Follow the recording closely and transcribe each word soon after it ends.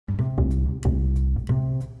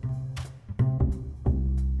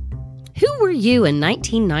were you in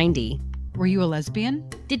 1990? Were you a lesbian?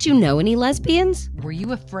 Did you know any lesbians? Were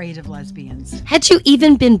you afraid of lesbians? Had you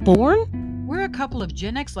even been born? We're a couple of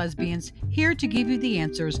Gen X lesbians here to give you the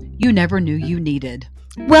answers you never knew you needed.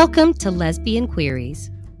 Welcome to Lesbian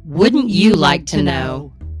Queries. Wouldn't you like to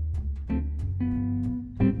know?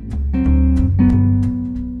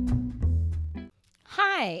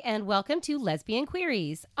 Hi, and welcome to Lesbian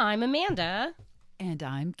Queries. I'm Amanda. And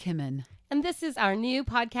I'm Kimen. And this is our new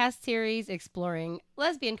podcast series exploring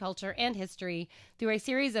lesbian culture and history through a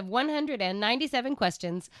series of 197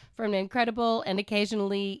 questions from an incredible and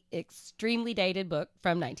occasionally extremely dated book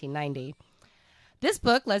from 1990. This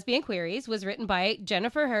book, Lesbian Queries, was written by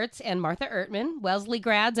Jennifer Hertz and Martha Ertman, Wellesley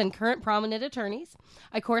grads and current prominent attorneys.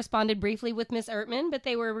 I corresponded briefly with Miss Ertman, but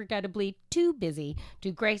they were regrettably too busy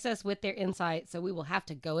to grace us with their insight, so we will have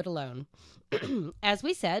to go it alone. As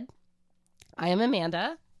we said, I am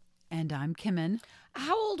Amanda. And I'm Kimen.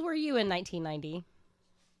 How old were you in 1990?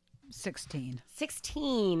 16.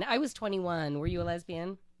 16. I was 21. Were you a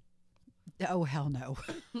lesbian? Oh, hell no.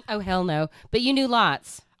 Oh, hell no. But you knew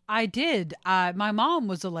lots. I did. My mom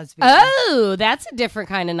was a lesbian. Oh, that's a different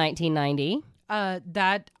kind of 1990.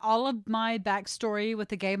 That all of my backstory with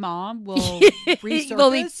the gay mom will resurface.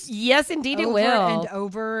 Well, yes, indeed it will. And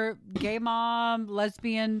over gay mom,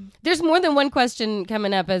 lesbian. There's more than one question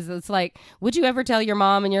coming up as it's like, would you ever tell your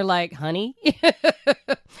mom? And you're like, honey,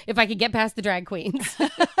 if I could get past the drag queens.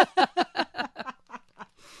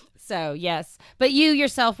 So, yes. But you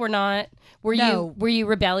yourself were not. Were you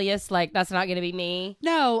rebellious? Like, that's not going to be me?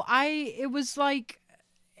 No, it was like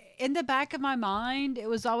in the back of my mind, it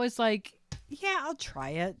was always like, yeah, I'll try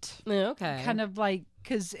it. Okay. Kind of like,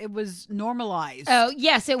 because it was normalized. Oh,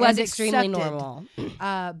 yes, it was extremely accepted. normal.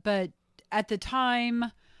 But at the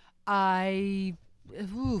time, I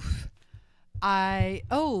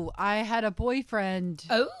had a boyfriend.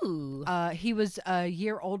 Oh. He was a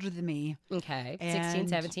year older than me. Okay. 16,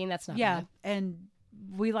 17, that's not bad. Yeah, and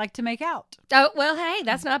we like to make out. Oh, well, hey,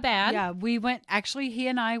 that's not bad. Yeah, he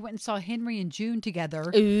and I went and saw Henry and June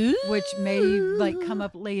together. Ooh. Which may come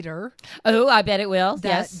up later. Oh, I bet it will.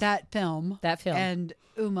 That film. And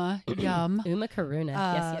Uma, yum. Uma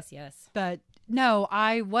Karuna. Yes. But no,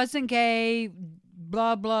 I wasn't gay,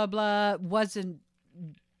 blah, blah, blah. Wasn't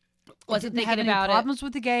thinking have any about problems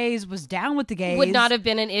with the gays, was down with the gays. Would not have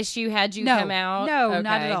been an issue had you come out? No, okay.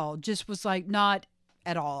 not at all. Just was like, not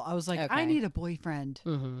at all. I was like, okay. I need a boyfriend.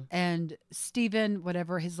 Mm-hmm. And Steven,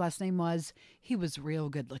 whatever his last name was, he was real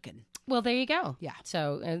good looking. Well, there you go. Yeah.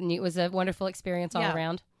 So it was a wonderful experience all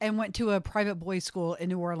around. And went to a private boys' school in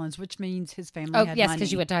New Orleans, which means his family had yes, money.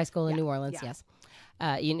 because you went to high school in New Orleans, yes.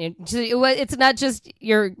 It's not just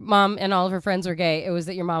your mom and all of her friends were gay. It was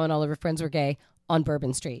that your mom and all of her friends were gay on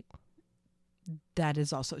Bourbon Street. That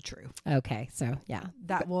is also true. Okay, so yeah.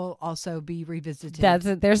 That will also be revisited.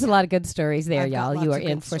 There's a lot of good stories there, y'all. You are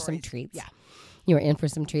in for some treats. Yeah. You are in for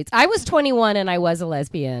some treats. I was 21 and I was a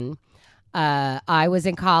lesbian. I was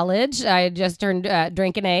in college. I had just turned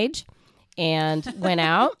drinking age and went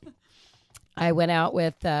out. I went out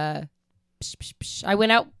with the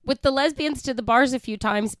lesbians to the bars a few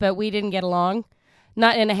times, but we didn't get along.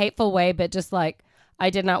 Not in a hateful way, but just like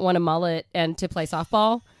I did not want a mullet and to play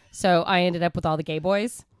softball. So I ended up with all the gay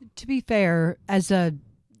boys. To be fair, as a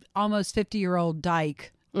almost 50-year-old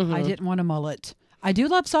dyke, Mm-hmm. I didn't want a mullet. I do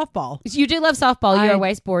love softball. You do love softball. You are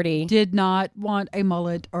way sporty. Did not want a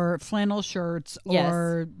mullet or flannel shirts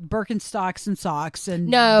or Birkenstocks and socks. And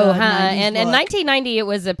no, and in 1990, it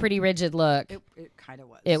was a pretty rigid look. It kind of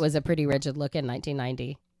was. It was a pretty rigid look in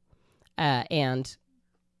 1990.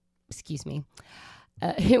 Excuse me.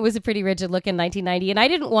 It was a pretty rigid look in 1990, and I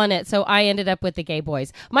didn't want it, so I ended up with the gay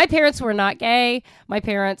boys. My parents were not gay. My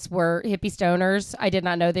parents were hippie stoners. I did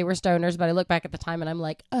not know they were stoners, but I look back at the time, and I'm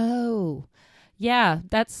like, oh, yeah,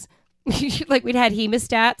 that's... like, we'd had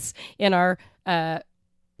hemostats in our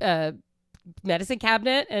medicine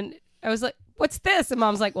cabinet, and I was like, what's this? And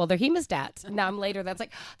Mom's like, well, they're hemostats. And now I'm later, that's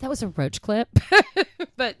like, that was a roach clip.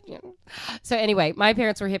 But, so anyway, my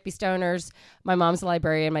parents were hippie stoners. My mom's a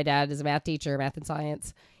librarian. My dad is a math teacher, math and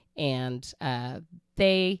science. And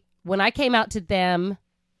when I came out to them,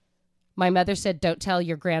 my mother said, don't tell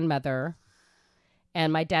your grandmother.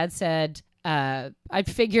 And my dad said, I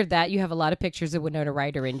figured that you have a lot of pictures of Winona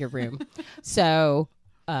Ryder in your room. So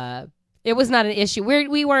it was not an issue.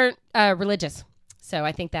 We weren't religious. So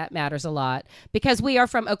I think that matters a lot because we are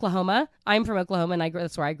from Oklahoma. I'm from Oklahoma, and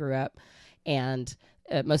that's where I grew up. And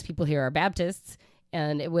most people here are Baptists,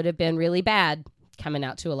 and it would have been really bad coming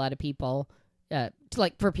out to a lot of people,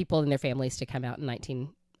 for people and their families to come out in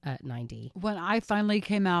 1990. When I finally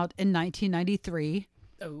came out in 1993,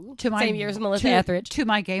 Oh, to my same year as Melissa Etheridge. To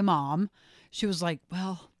my gay mom, she was like,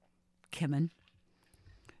 "Well, Kimen,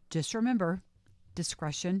 just remember,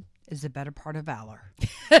 discretion is the better part of valor."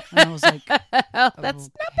 And I was like, That's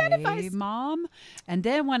not bad "Okay, advice. Mom." And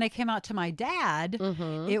then when I came out to my dad,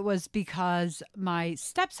 Mm-hmm. it was because my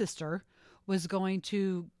stepsister was going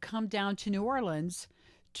to come down to New Orleans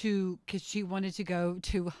because she wanted to go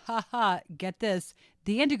to, get this,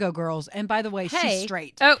 the Indigo Girls. And by the way, she's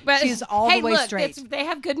straight. Oh, but she's all hey, the way look, straight. they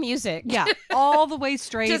have good music. Yeah, all the way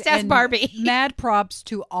straight. Just ask and Barbie. Mad props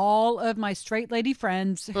to all of my straight lady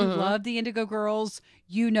friends who Mm-hmm. love the Indigo Girls.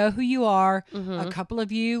 You know who you are. A couple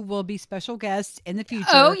of you will be special guests in the future.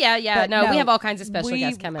 Oh, yeah. But No, we have all kinds of special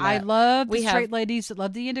guests coming I up. love We the have straight ladies that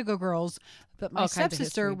love the Indigo Girls. But my all kinds of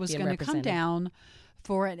stepsister history was being going to come represented. down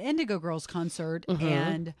for an Indigo Girls concert. Mm-hmm.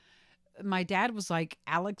 And my dad was like,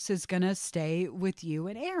 "Alex is going to stay with you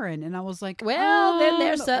and Aaron." And I was like, Well, then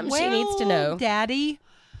there's something she needs to know. Daddy,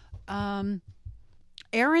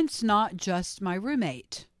 Aaron's not just my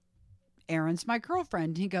roommate. Aaron's my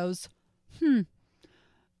girlfriend. He goes,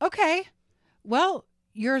 okay. Well,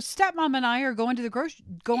 your stepmom and I are going to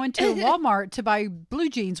going to Walmart to buy blue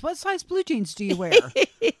jeans. What size blue jeans do you wear?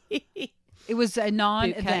 It was a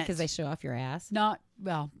non-event because they show off your ass.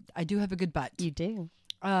 Well, I do have a good butt. You do.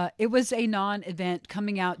 It was a non-event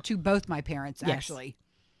coming out to both my parents, Yes. actually.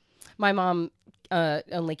 My mom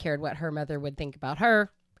only cared what her mother would think about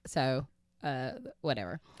her, so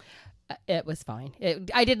whatever. It was fine.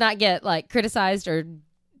 I did not get like criticized or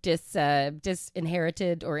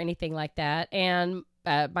disinherited or anything like that. And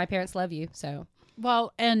my parents love you, so.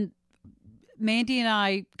 Well, and Mandy and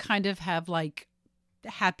I kind of have like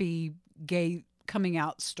happy gay coming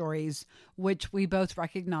out stories, which we both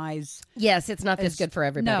recognize. Yes, it's not this good for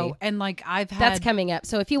everybody. No, and like I've had... That's coming up.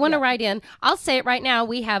 So if you want to write in, I'll say it right now.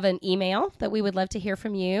 We have an email that we would love to hear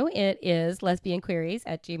from you. It is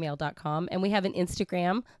lesbianqueries@gmail.com. And we have an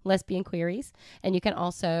Instagram, Lesbian Queries. And you can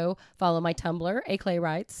also follow my Tumblr, A Clay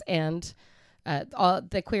Writes. And all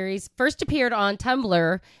the queries first appeared on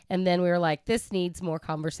Tumblr. And then we were like, this needs more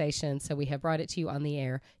conversation. So we have brought it to you on the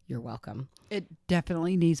air. You're welcome. It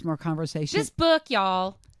definitely needs more conversation. This book,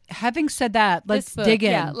 y'all. Having said that, let's book, dig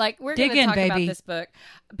in. Yeah, like we're going dig to in, talk baby. about this book.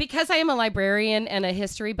 Because I am a librarian and a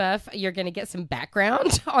history buff, you're going to get some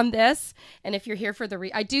background on this. And if you're here for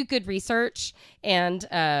I do good research, and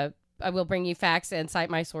I will bring you facts and cite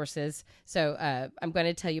my sources. So I'm going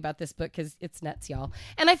to tell you about this book because it's nuts, y'all.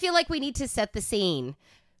 And I feel like we need to set the scene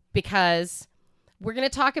because we're going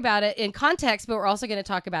to talk about it in context, but we're also going to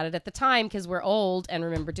talk about it at the time because we're old and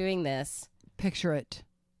remember doing this. Picture it.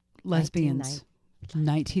 Lesbians.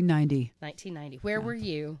 1990. 1990. Where were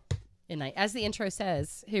you as the intro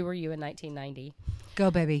says, who were you in 1990?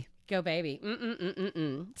 Go, baby. Go, baby.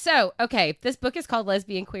 So, okay, this book is called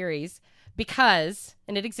Lesbian Queries because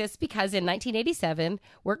in 1987,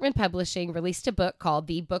 Workman Publishing released a book called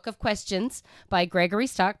The Book of Questions by Gregory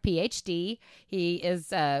Stock, PhD. He is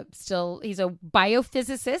he's a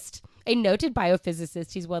biophysicist, a noted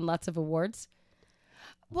biophysicist. He's won lots of awards.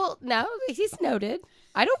 Well, no, he's noted.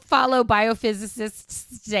 I don't follow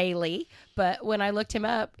biophysicists daily, but when I looked him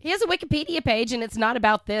up, he has a Wikipedia page, and it's not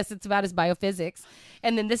about this. It's about his biophysics.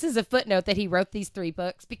 And then this is a footnote that he wrote these 3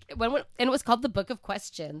 books, and it was called The Book of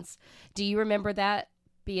Questions. Do you remember that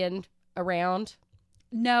being around?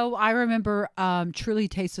 No, I remember Truly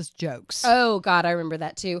Tasteless Jokes. Oh, God, I remember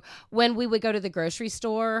that, too. When we would go to the grocery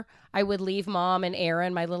store, I would leave Mom and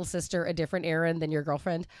Erin, my little sister, a different Erin than your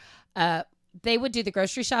girlfriend, they would do the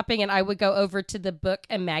grocery shopping, and I would go over to the book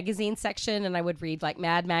and magazine section, and I would read like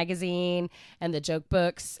Mad Magazine and the joke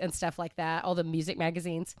books and stuff like that, all the music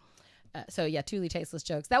magazines. So yeah, Truly Tasteless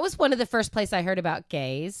Jokes. That was one of the first place I heard about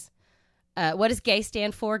gays. What does gay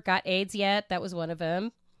stand for? Got AIDS yet? That was one of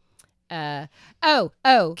them.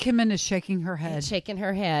 Kimen is shaking her head. Shaking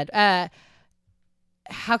her head.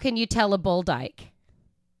 How can you tell a bull dyke?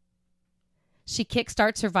 She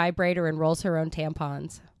kickstarts her vibrator and rolls her own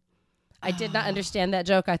tampons. I did not understand that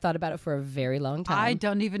joke. I thought about it for a very long time. I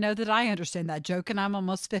don't even know that I understand that joke, and I'm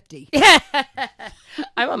almost 50.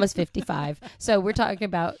 I'm almost 55. So we're talking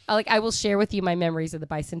about, like, I will share with you my memories of the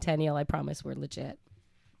bicentennial. I promise we're legit.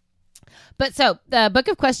 But so the Book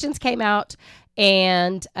of Questions came out,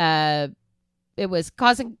 and it was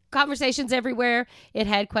causing conversations everywhere. It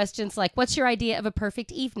had questions like, what's your idea of a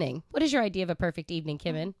perfect evening? What is your idea of a perfect evening,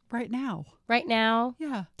 Kimen? Right now. Right now?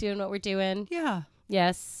 Yeah. Doing what we're doing? Yeah.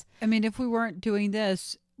 Yes. I mean, if we weren't doing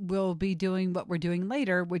this, we'll be doing what we're doing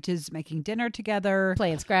later, which is making dinner together,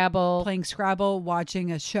 Playing Scrabble, watching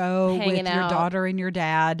a show Hanging with your out. daughter and your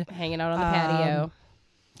dad. hanging out on the patio.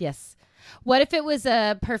 Yes. What if it was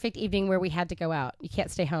a perfect evening where we had to go out? You can't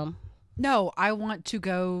stay home. No, I want to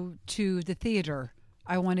go to the theater.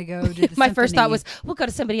 I want to go to the My first thought symphony. was, we'll go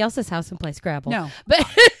to somebody else's house and play Scrabble. No. But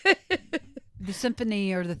the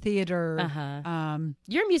symphony or the theater. uh-huh.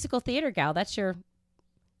 You're a musical theater gal. That's your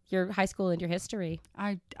high school and your history.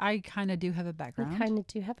 I kind of do have a background. You kind of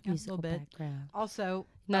do have a Yeah, a musical little bit. background. Also,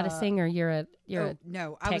 Not a singer. You're a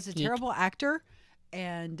no. I tech was a geek. terrible actor,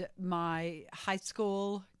 and my high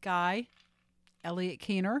school guy, Elliot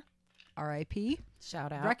Keener, R.I.P.,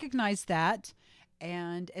 shout out. recognized that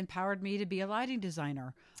and empowered me to be a lighting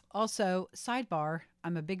designer. Also, sidebar,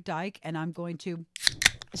 I'm a big dyke, and I'm going to.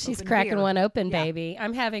 She's open a cracking beer. one open, Yeah. baby.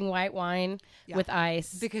 I'm having white wine Yeah. with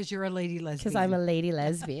ice Because you're a lady lesbian. because I'm a lady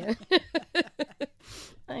lesbian.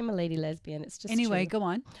 I'm a lady lesbian. It's just Anyway, true. go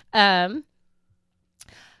on.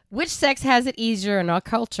 Which sex has it easier in our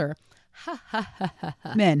culture?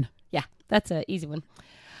 Men. Yeah, that's an easy one.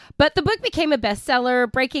 But the book became a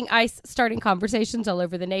bestseller, breaking ice, starting conversations all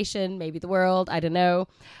over the nation, maybe the world, I don't know.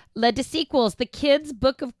 Led to sequels. The Kids'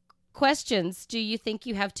 Book of Questions. Do you think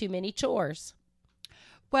you have too many chores?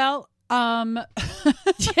 Well, I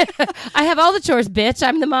have all the chores, bitch.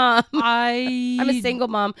 I'm the mom. I'm a I single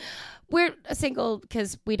mom. We're a single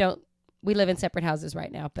because we live in separate houses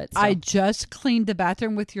right now, but still. I just cleaned the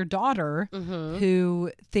bathroom with your daughter, Mhm.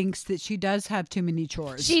 who thinks that she does have too many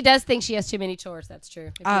chores. She does think she has too many chores. That's true.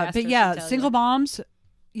 If you asked But her, yeah, she'd tell single you. moms.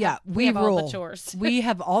 Yeah, we have rule. all the chores. We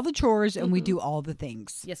have all the chores, and we do all the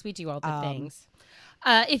things. Yes, we do all the things.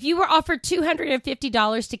 If you were offered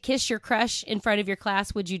 $250 to kiss your crush in front of your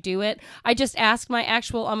class, would you do it? I just asked my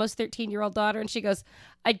actual almost 13-year-old daughter, and she goes,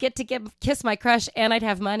 I'd get to kiss my crush, and I'd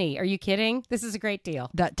have money. Are you kidding? This is a great deal.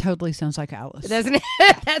 That totally sounds like Alice. Doesn't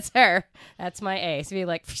it? That's her. That's my A. So be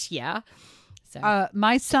like, yeah. So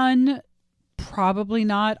My son, probably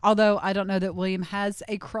not. Although I don't know that William has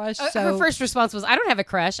a crush. her So first response was, I don't have a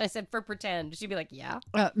crush. I said, for pretend. She'd be like, yeah.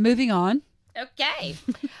 moving on. Okay.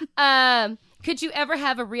 Could you ever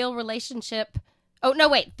have a real relationship? Oh, no,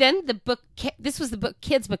 wait. Then this was the book,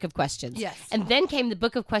 Kids' Book of Questions. Yes. And then came the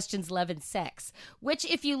Book of Questions, Love and Sex, which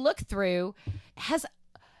if you look through has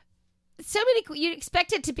so many, you'd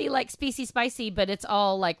expect it to be like Species Spicy, but it's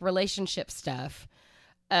all like relationship stuff.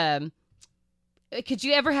 Could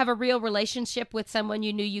you ever have a real relationship with someone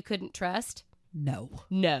you knew you couldn't trust? No.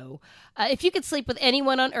 No. If you could sleep with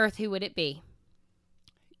anyone on earth, who would it be?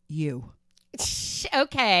 You.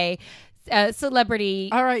 Okay. Celebrity.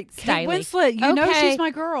 All right. Kate Styly. Winslet. You know Okay. she's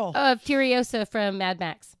my girl. Furiosa from Mad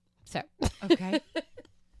Max. So, Okay.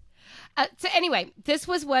 so anyway, this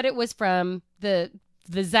was what it was from the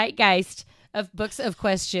zeitgeist of books of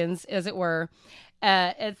questions, as it were.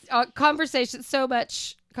 It's conversation. So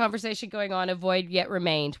much conversation going on. Avoid yet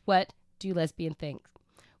remained. What do lesbian think?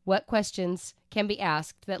 What questions can be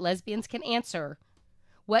asked that lesbians can answer?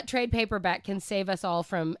 What trade paperback can save us all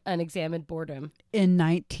from unexamined boredom? In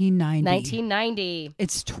 1990. 1990.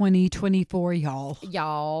 It's 2024, y'all.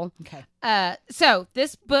 Y'all. Okay. So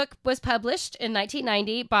this book was published in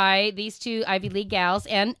 1990 by these two Ivy League gals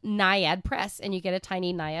and Naiad Press, and you get a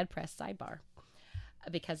tiny Naiad Press sidebar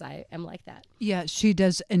because I am like that. Yeah, she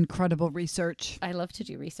does incredible research. I love to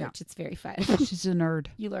do research. Yeah. It's very fun. She's a nerd.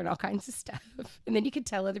 You learn all kinds of stuff, and then you can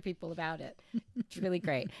tell other people about it. It's really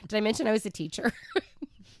great. Did I mention I was a teacher?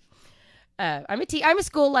 I'm a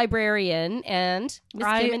school librarian, and Miss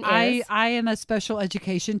Kimen is. I am a special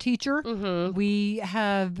education teacher. Mhm. We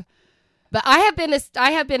have. But I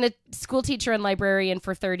have been a school teacher and librarian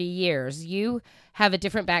for 30 years. You have a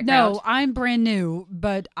different background. No, I'm brand new,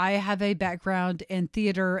 but I have a background in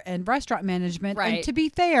theater and restaurant management. Right. And to be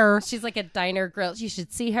fair, She's like a diner grill. You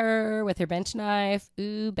should see her with her bench knife.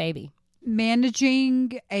 Ooh, baby.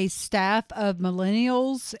 managing a staff of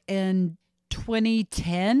millennials in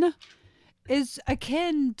 2010 is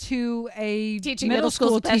akin to a Teaching middle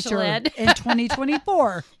school special teacher ed. in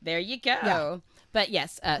 2024. There you go. Yeah. But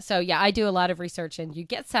yes, so yeah, I do a lot of research and you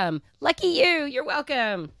get some. Lucky you. You're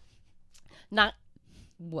welcome. Not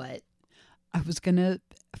what? I was going to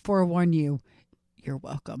forewarn you. You're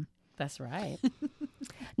welcome. That's right.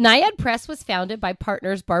 Naiad Press was founded by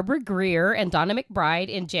partners Barbara Greer and Donna McBride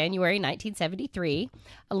in January 1973,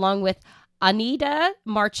 along with Anita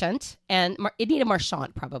Marchant and Anita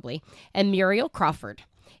Marchant, probably, and Muriel Crawford.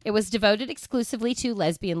 It was devoted exclusively to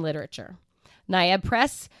lesbian literature. Naiad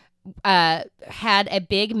Press had a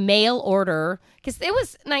big mail order because it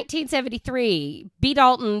was 1973. B.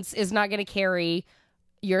 Dalton's is not going to carry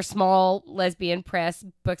your small lesbian press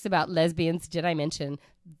books about lesbians. Did I mention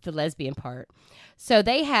the lesbian part? So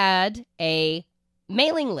they had a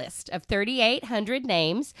mailing list of 3,800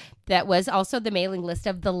 names. That was also the mailing list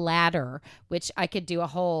of the Ladder, which I could do a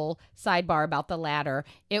whole sidebar about the Ladder.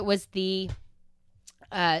 It was the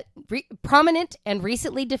prominent and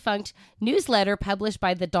recently defunct newsletter published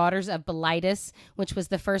by the Daughters of Bilitis, which was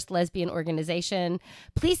the first lesbian organization.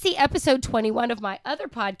 Please see episode 21 of my other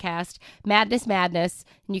podcast, Madness Madness,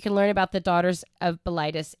 and you can learn about the Daughters of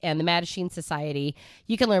Bilitis and the Mattachine Society.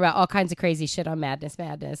 You can learn about all kinds of crazy shit on Madness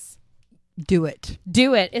Madness. Do it.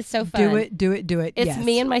 Do it. It's so fun. Do it. It's yes.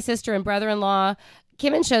 me and my sister and brother-in-law.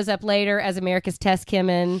 Kimen shows up later as America's Tess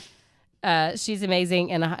Kimen. She's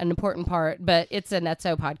amazing and an important part, but it's a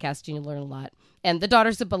nutso podcast and you learn a lot. And the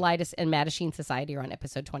Daughters of Bilitis and Mattachine Society are on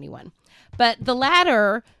episode 21. But the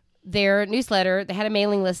latter, their newsletter, they had a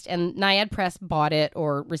mailing list and Naiad Press bought it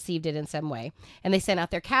or received it in some way. And they sent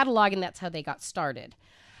out their catalog and that's how they got started.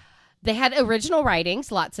 They had original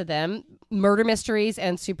writings, lots of them, murder mysteries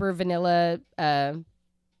and super vanilla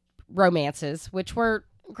romances, which were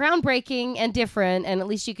groundbreaking and different, and at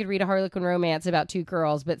least you could read a Harlequin romance about two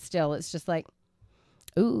girls, but still it's just like,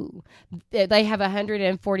 ooh. They have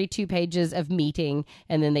 142 pages of meeting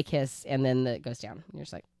and then they kiss and then it goes down. And you're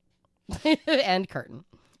just like and curtain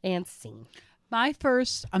and scene. I'm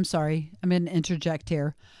going to interject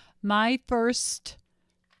here. My first,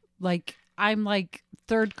 I'm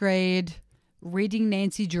third grade reading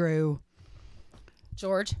Nancy Drew.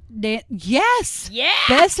 George? Yes! Yeah!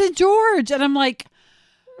 Bess and George. And I'm like,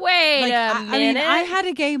 wait a minute. I mean, I had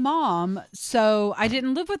a gay mom, so I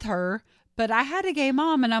didn't live with her, but I had a gay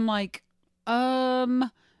mom, and I'm like,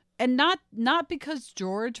 and not because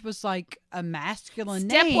George was like a masculine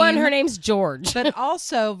name. Step one, her name's George. But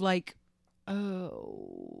also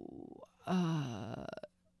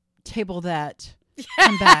table that.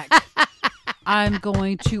 Come back. I'm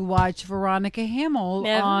going to watch Veronica Hamill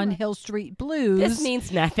on Hill Street Blues. This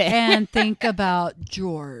means nothing. And think about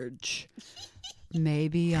George.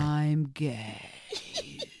 Maybe I'm gay.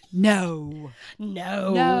 No.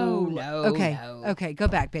 Okay, go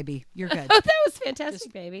back, baby. You're good. Oh, that was fantastic,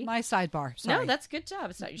 just baby. My sidebar. Sorry. No, that's a good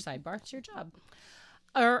job. It's not your sidebar. It's your job.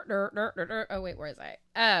 Oh, wait, where is I?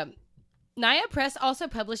 Naiad Press also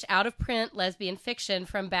published out-of-print lesbian fiction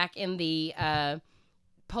from back in the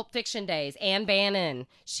Pulp Fiction days. Anne Bannon.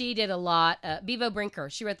 She did a lot. Bevo Brinker.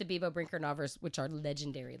 She wrote the Bevo Brinker novels, which are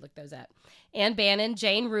legendary. Look those up. Anne Bannon,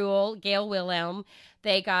 Jane Rule, Gail Wilhelm.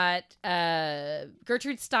 They got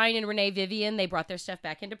Gertrude Stein and Renee Vivian. They brought their stuff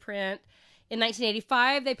back into print. In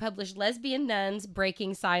 1985, they published Lesbian Nuns,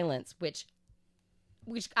 Breaking Silence, which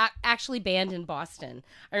actually banned in Boston.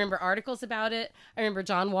 I remember articles about it. I remember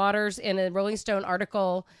John Waters in a Rolling Stone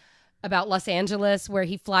article about Los Angeles, where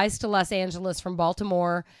he flies to Los Angeles from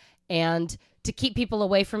Baltimore, and to keep people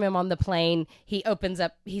away from him on the plane,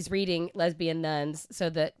 he's reading Lesbian Nuns so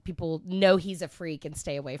that people know he's a freak and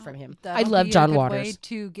stay away from him. I love John Waters. Way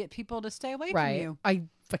to get people to stay away from you. I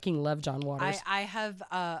fucking love John Waters. I have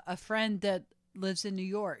a friend that lives in New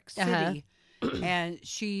York City, and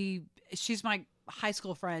she's my high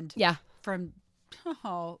school friend. Yeah. From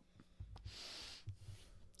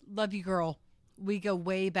love you, girl. We go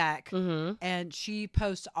way back, and she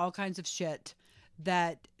posts all kinds of shit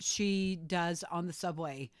that she does on the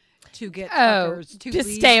subway to get fuckers to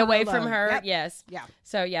stay away from her. Yep. Yes. Yeah.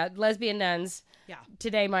 So yeah, Lesbian Nuns. Yeah.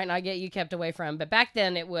 Today might not get you kept away from, but back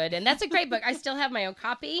then it would. And that's a great book. I still have my own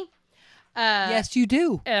copy. Yes, you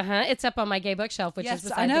do. It's up on my gay bookshelf, which is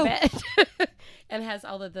beside the bed, and has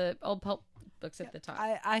all of the old pulp books at the top.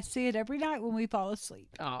 I see it every night when we fall asleep.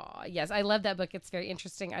 Oh, yes. I love that book. It's very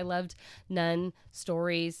interesting. I loved nun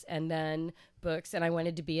stories and nun books, and I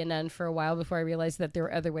wanted to be a nun for a while before I realized that there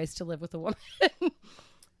were other ways to live with a woman.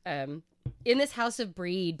 In This House of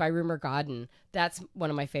Breed by Rumer Godden. That's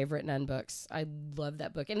one of my favorite nun books. I love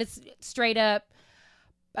that book. And it's straight up,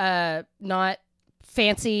 not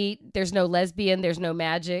fancy. There's no lesbian. There's no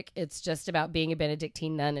magic. It's just about being a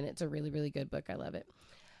Benedictine nun, and it's a really, really good book. I love it.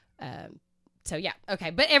 So yeah,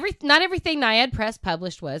 okay. But not everything Naiad Press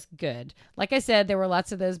published was good. Like I said, there were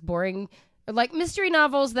lots of those boring, like mystery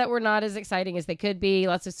novels that were not as exciting as they could be.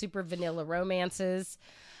 Lots of super vanilla romances.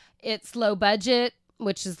 It's low budget,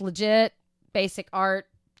 which is legit. Basic art,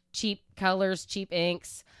 cheap colors, cheap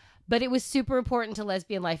inks. But it was super important to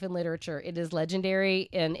lesbian life and literature. It is legendary,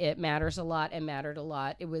 and it matters a lot and mattered a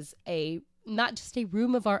lot. It was not just a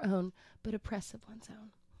room of our own, but a press of one's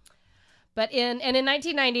own. But in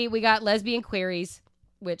 1990, we got Lesbian Queries,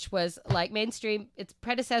 which was like mainstream. Its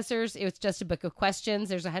predecessors, it was just a book of questions.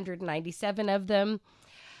 There's 197 of them.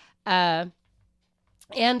 And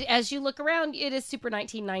as you look around, it is super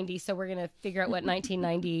 1990. So we're going to figure out what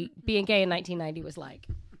 1990, being gay in 1990 was like.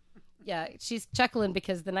 Yeah, she's chuckling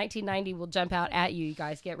because the 1990 will jump out at you. You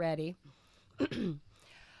guys get ready.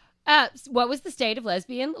 What was the state of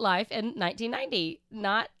lesbian life in 1990?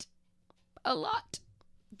 Not a lot.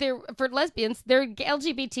 for lesbians, their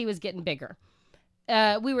LGBT was getting bigger.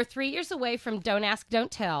 We were 3 years away from Don't Ask,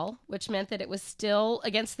 Don't Tell, which meant that it was still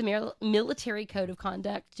against the military code of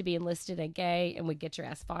conduct to be enlisted and gay and would get your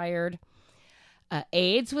ass fired.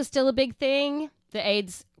 AIDS was still a big thing. The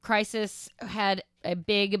AIDS crisis had a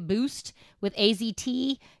big boost with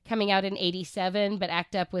AZT coming out in 87, but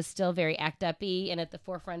ACT UP was still very ACT UP-y and at the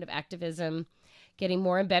forefront of activism, getting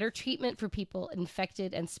more and better treatment for people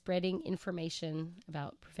infected and spreading information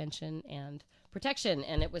about prevention and protection.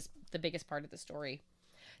 And it was the biggest part of the story.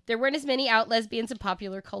 There weren't as many out lesbians in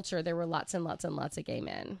popular culture. There were lots and lots and lots of gay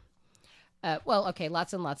men. Lots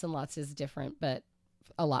and lots and lots is different, but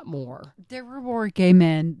a lot more. There were more gay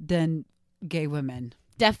men than gay women.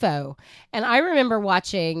 Defo. And I remember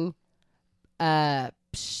watching a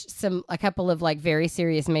couple of like very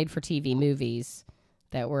serious made-for-TV movies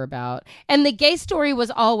that were about, and the gay story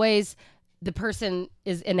was always the person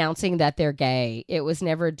is announcing that they're gay. It was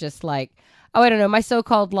never just like, oh, I don't know, My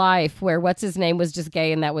So-Called Life, where what's his name was just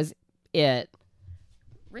gay and that was it.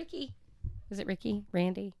 Ricky. Was it Ricky?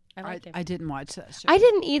 Randy? I liked him. I didn't watch that show. I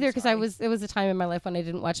didn't either because it was a time in my life when I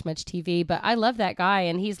didn't watch much TV, but I love that guy,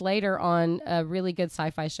 and he's later on a really good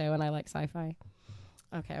sci-fi show, and I like sci-fi.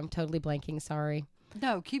 Okay, I'm totally blanking. Sorry.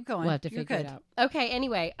 No, keep going. We'll have to figure it out. Okay,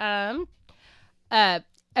 anyway, An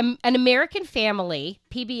American Family,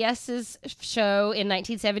 PBS's show in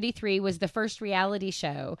 1973, was the first reality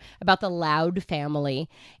show about the Loud family,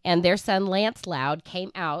 and their son Lance Loud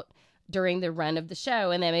came out during the run of the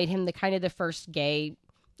show, and that made him the first gay.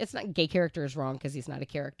 It's not gay character is wrong because he's not a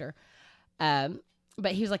character,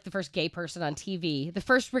 but he was like the first gay person on TV, the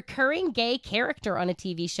first recurring gay character on a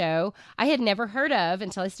TV show I had never heard of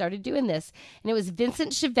until I started doing this, and it was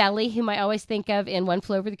Vincent Schiavelli, whom I always think of in One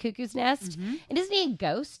Flew Over the Cuckoo's Nest. Mm-hmm. And isn't he a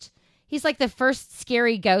ghost? He's like the first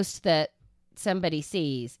scary ghost that somebody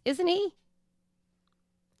sees, isn't he?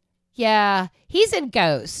 Yeah, he's in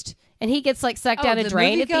Ghost. And he gets like sucked down a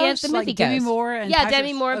drain at the end. The movie like Ghost. Demi Moore and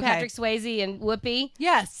Demi Moore and Patrick Swayze and Whoopi.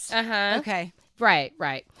 Yes. Uh-huh. Okay.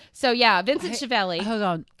 Right. So yeah, Vincent Schiavelli. Hold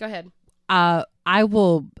on. Go ahead. I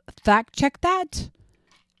will fact check that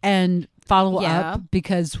and follow up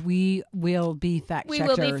because we will be fact checkers. We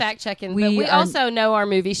will be fact checking, but we also know our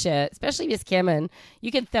movie shit, especially Miss Kimen. You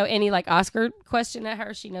can throw any like Oscar question at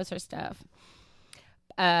her; she knows her stuff.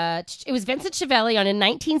 It was Vincent Schiavelli on a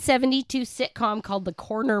 1972 sitcom called The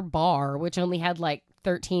Corner Bar, which only had like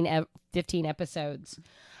 15 episodes.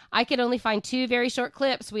 I could only find 2 very short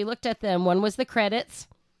clips. We looked at them. One was the credits,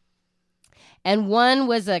 and one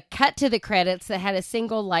was a cut to the credits that had a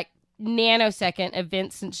single like nanosecond of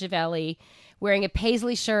Vincent Schiavelli wearing a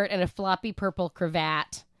paisley shirt and a floppy purple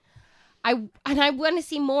cravat. I want to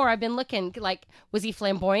see more. I've been looking, like, was he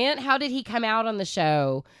flamboyant? How did he come out on the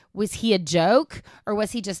show? Was he a joke or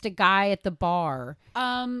was he just a guy at the bar?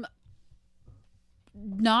 Not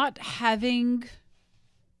having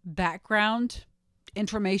background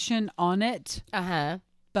information on it. Uh-huh.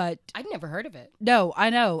 But I'd never heard of it. No,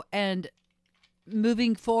 I know. And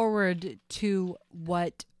moving forward to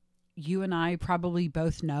what you and I probably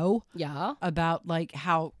both know. Yeah. About like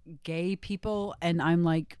how gay people, and I'm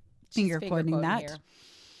like, finger quoting that. Here.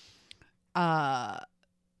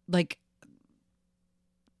 Like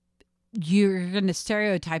you're gonna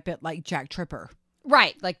stereotype it like Jack Tripper,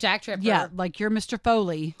 right? Like Jack Tripper, yeah. Like you're Mr.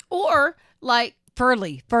 Foley, or like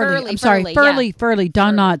Furley. I'm sorry, Furley.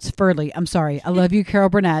 Don Knotts, Furley. I'm sorry. I love you, Carol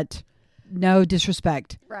Burnett. No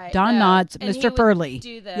disrespect, right? Don Knotts, Mr. Furley.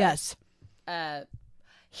 Yes.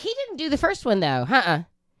 He didn't do the first one though,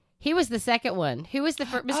 He was the second one. Who was the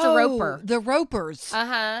first? Mr. Roper. The Ropers.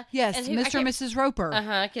 Uh-huh. Yes, Mr. and Mrs. Roper.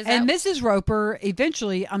 Uh-huh. And Mrs. Roper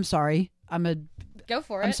eventually, I'm sorry. Go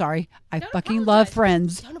for it. I'm sorry. Don't fucking love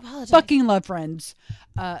Friends. Don't apologize. Fucking love Friends.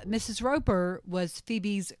 Mrs. Roper was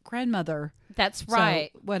Phoebe's grandmother. That's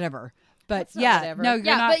right. So, whatever. But yeah, no, you're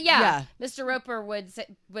not. But yeah, Mr. Roper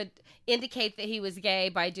would indicate that he was gay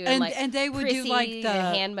by doing and they would do like the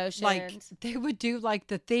hand motions. Like they would do like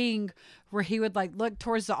the thing where he would like look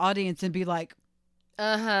towards the audience and be like,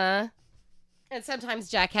 and sometimes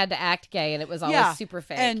Jack had to act gay, and it was always super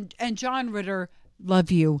fake. And John Ritter,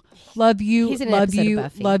 love you, love you, He's in love you,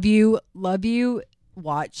 Buffy. love you, love you.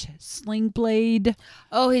 Watch Sling Blade.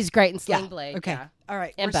 Oh, he's great in Sling Blade. Okay. Yeah. All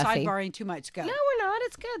right. And we're Buffy. sidebarring too much. Go. No, we're not.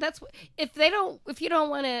 It's good. That's if you don't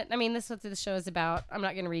want to. I mean, this is what the show is about. I'm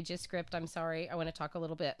not going to read you a script. I'm sorry. I want to talk a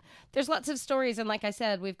little bit. There's lots of stories, and like I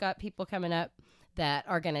said, we've got people coming up that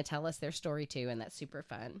are going to tell us their story too, and that's super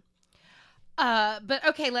fun. But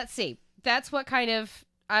okay, let's see. That's what kind of.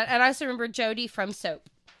 And I also remember Jody from Soap.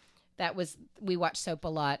 we watched Soap a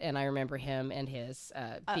lot, and I remember him and his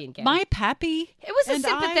being gay. My pappy. It was a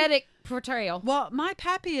sympathetic portrayal. Well, my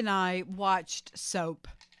pappy and I watched Soap.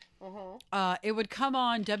 It would come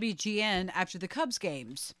on WGN after the Cubs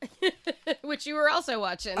games. Which you were also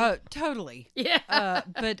watching. Oh, totally. Yeah.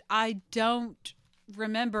 But I don't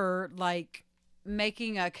remember, like,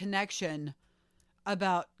 making a connection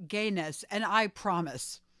about gayness. And I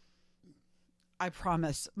promise,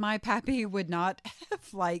 my pappy would not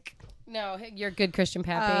have, like... No, you're a good Christian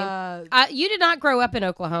pappy. You did not grow up in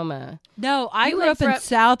Oklahoma. No, I grew up in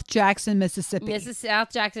South Jackson, Mississippi.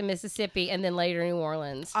 South Jackson, Mississippi, and then later New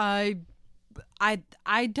Orleans. I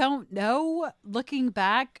don't know. Looking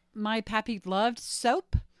back, my pappy loved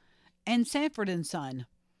Soap and Sanford and Son.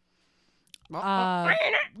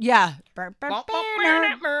 Yeah. That's But a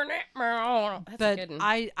good one.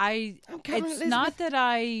 it's not that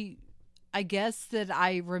I guess that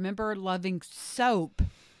I remember loving Soap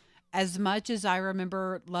as much as I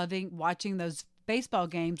remember watching those baseball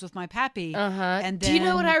games with my pappy. And then, do you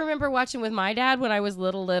know what I remember watching with my dad when I was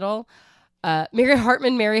little? Mary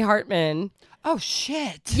Hartman. Oh,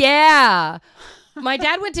 shit. Yeah. My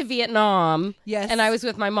dad went to Vietnam. Yes. And I was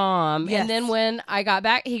with my mom. Yes. And then when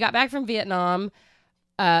he got back from Vietnam,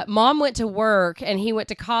 Mom went to work and he went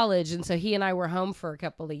to college. And so he and I were home for a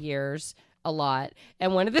couple of years. A lot.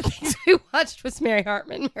 And one of the things we watched was Mary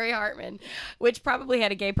Hartman, which probably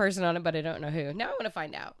had a gay person on it, but I don't know who. Now I want to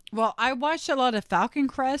find out. Well, I watched a lot of Falcon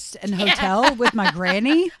Crest and Hotel with my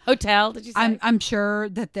granny. Hotel, did you say? I'm sure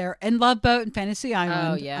that there, and Love Boat and Fantasy Island.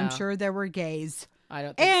 Oh, yeah. I'm sure there were gays. I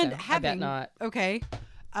don't think and so. Having, I bet not. Okay.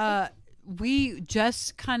 We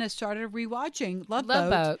just kind of started rewatching Love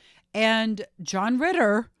Boat. And John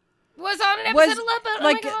Ritter was on an episode of Love Boat.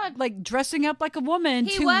 Like, oh my God. Like dressing up like a woman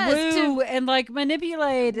He to was, woo and like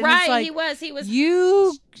manipulate. And right, it's like, he was.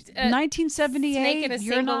 You, snaking 1978, a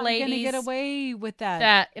you're single not going to ladies- get away with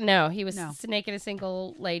that. No, he was snaking a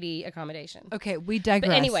single lady accommodation. Okay, we digress.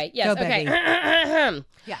 But anyway, yes, Go, okay. baby.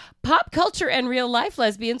 Yeah. Pop culture and real life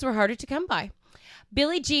lesbians were harder to come by.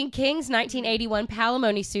 Billie Jean King's 1981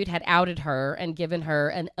 palimony suit had outed her and given her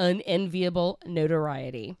an unenviable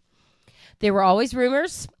notoriety. There were always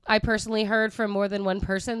rumors. I personally heard from more than one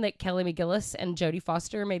person that Kelly McGillis and Jodie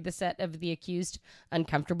Foster made the set of The Accused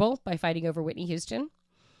uncomfortable by fighting over Whitney Houston.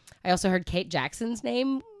 I also heard Kate Jackson's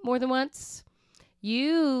name more than once.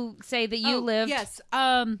 You say that you lived... Yes.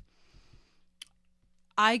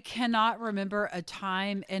 I cannot remember a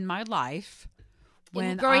time in my life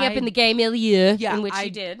when growing up in the gay milieu in which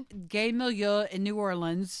you did. Gay milieu in New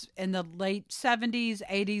Orleans in the late 70s,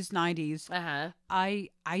 80s, 90s. I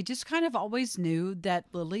just kind of always knew that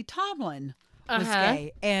Lily Tomlin was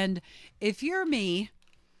gay. And if you're me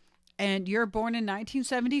and you're born in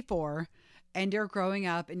 1974 and you're growing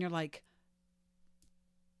up and you're like,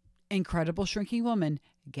 incredible shrinking woman,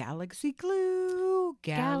 Galaxy glue,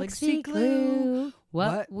 Galaxy glue.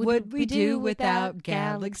 What would we do without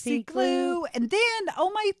Galaxy glue? And then, oh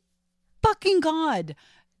my fucking God,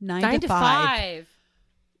 9 to 5.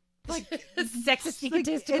 Like sexist,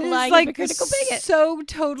 egotistical, it is lying, like hypocritical bigot. So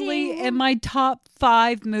totally in my top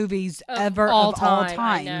 5 movies ever all of all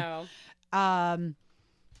time. I know.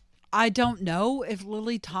 I don't know if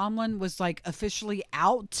Lily Tomlin was like officially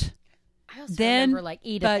out. I also then, remember like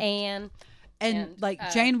Edith Ann. And like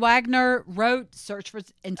Jane Wagner wrote Search for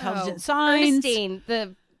Intelligent Signs. Ernestine,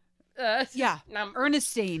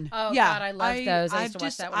 Ernestine. Oh, yeah. God, I loved those. I used to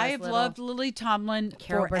watch that when I was have little. loved Lily Tomlin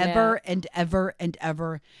Carol forever Burnett. and ever and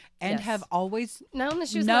ever, and have always known that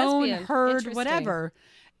she was known, lesbian. heard, whatever.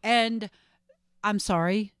 And I'm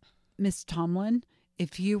sorry, Miss Tomlin,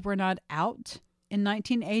 if you were not out in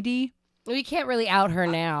 1980. We can't really out her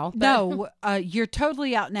now. No, you're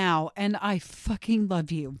totally out now, and I fucking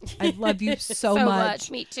love you. I love you so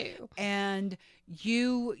much. Me too. And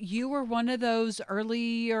you were one of those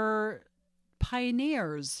earlier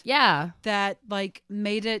pioneers. Yeah. That like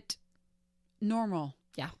made it normal.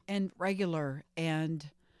 Yeah. And regular, and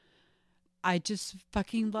I just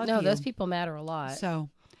fucking love you. No, those people matter a lot. So,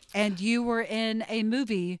 and you were in a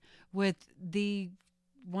movie with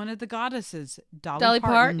one of the goddesses, Dolly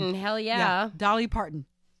Parton. Hell yeah. Dolly Parton.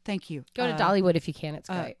 Thank you. Go to Dollywood if you can. It's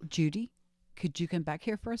great. Judy, could you come back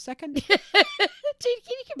here for a second? Judy, can you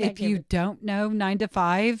come back If you don't know 9 to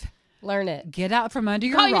 5, learn it. Get out from under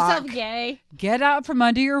your rock. rock. Call yourself gay. Get out from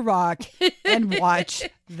under your rock and watch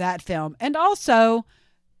that film. And also,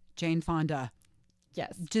 Jane Fonda.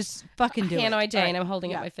 Yes. Just fucking do it. Hanoi Jane. Right. I'm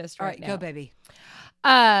holding up my fist right now. All right, go, baby.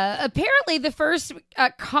 Apparently, the first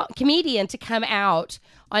comedian to come out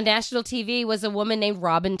on national TV was a woman named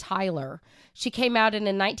Robin Tyler. She came out in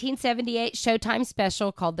a 1978 Showtime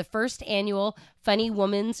special called The First Annual Funny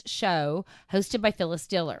Woman's Show, hosted by Phyllis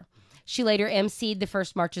Diller. She later emceed the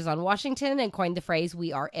first marches on Washington and coined the phrase,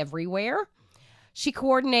 "We are everywhere." She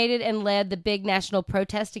coordinated and led the big national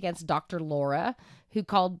protest against Dr. Laura, who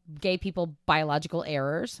called gay people biological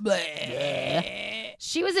errors. Blech.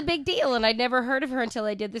 She was a big deal, and I'd never heard of her until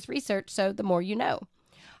I did this research, so the more you know.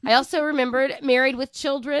 I also remembered Married with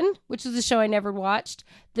Children, which is a show I never watched.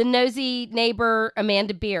 The nosy neighbor,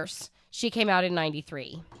 Amanda Bierce. She came out in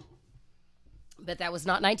 93. But that was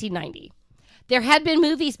not 1990. There had been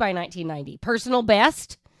movies by 1990. Personal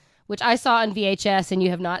Best, which I saw on VHS and you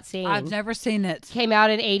have not seen. I've never seen it. Came out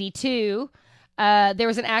in 82. There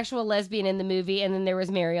was an actual lesbian in the movie, and then there was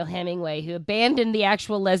Mariel Hemingway, who abandoned the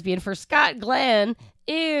actual lesbian for Scott Glenn.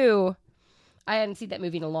 Ew. I hadn't seen that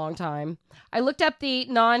movie in a long time. I looked up the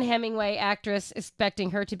non-Hemingway actress,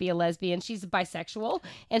 expecting her to be a lesbian. She's bisexual,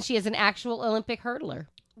 and she is an actual Olympic hurdler.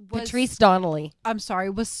 Patrice Donnelly. I'm sorry.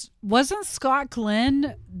 Wasn't Scott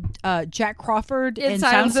Glenn Jack Crawford in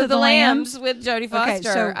Silence of the Lambs with Jodie Foster? Okay,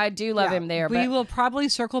 so, I do love him there. We will probably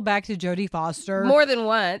circle back to Jodie Foster more than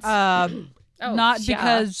once.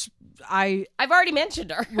 Because I've already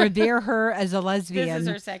mentioned her. revere her as a lesbian. This is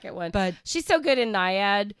her second one, but she's so good in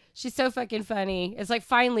Naiad. She's so fucking funny. It's like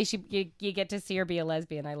finally you get to see her be a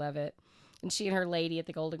lesbian. I love it. And she and her lady at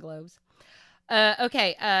the Golden Globes.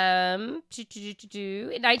 Okay. In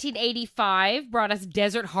 1985 brought us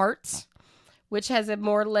Desert Hearts, which has a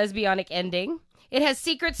more lesbianic ending. It has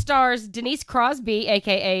secret stars Denise Crosby,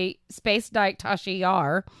 a.k.a. Space Dyke Tasha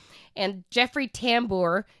Yar, and Jeffrey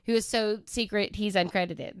Tambor, who is so secret he's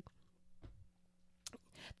uncredited.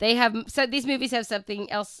 These movies have something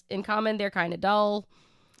else in common. They're kind of dull.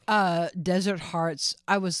 Desert Hearts.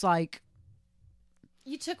 I was like,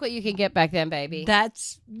 you took what you can get back then, baby.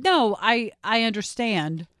 I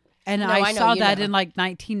understand. And I saw that in like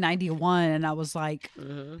 1991 and I was like,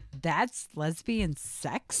 that's lesbian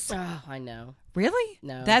sex? Oh, I know. Really?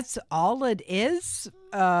 No. That's all it is?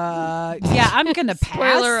 Yeah, I'm going to pass.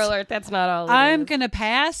 Spoiler alert, that's not all it I'm is. going to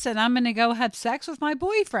pass and I'm going to go have sex with my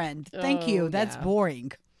boyfriend. Thank you. That's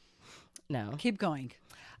boring. No. Keep going.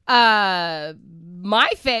 My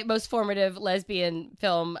most formative lesbian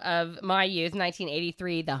film of my youth,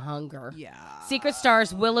 1983, The Hunger. Yeah. Secret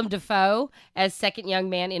stars Willem Dafoe as second young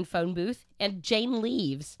man in phone booth, and Jane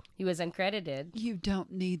Leaves, who was uncredited. You don't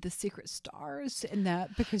need the secret stars in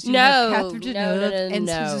that because you have Catherine Deneuve and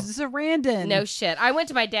Susan Sarandon. No shit. I went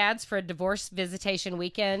to my dad's for a divorce visitation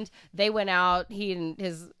weekend. They went out. He and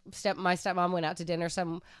my stepmom went out to dinner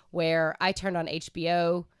somewhere. I turned on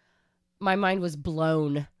HBO. My mind was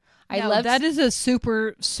blown. That is a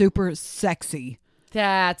super, super sexy.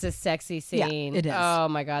 That's a sexy scene. Yeah, it is. Oh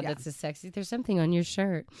my God, that's a sexy. There's something on your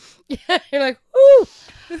shirt. You're like, whoo.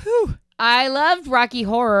 Woo-hoo. I loved Rocky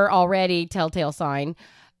Horror already, Telltale Sign,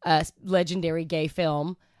 legendary gay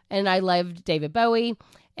film. And I loved David Bowie.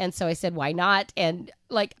 And so I said, why not? And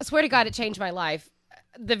like, I swear to God, it changed my life.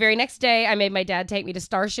 The very next day, I made my dad take me to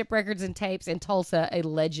Starship Records and Tapes in Tulsa, a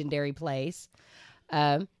legendary place.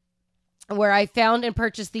 Where I found and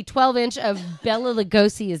purchased the 12-inch of Bela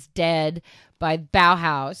Lugosi is Dead by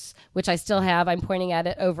Bauhaus, which I still have. I'm pointing at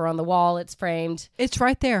it over on the wall. It's framed. It's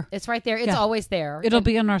right there. It's right there. It's always there. It'll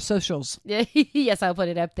be on our socials. Yes, I'll put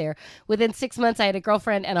it up there. Within 6 months, I had a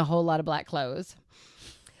girlfriend and a whole lot of black clothes.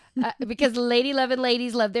 Because lady-loving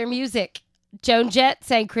ladies love their music. Joan Jett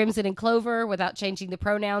sang Crimson and Clover without changing the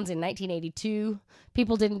pronouns in 1982.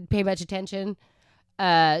 People didn't pay much attention.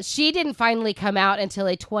 She didn't finally come out until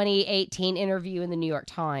a 2018 interview in the New York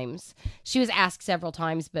Times. She was asked several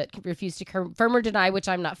times, but refused to confirm or deny, which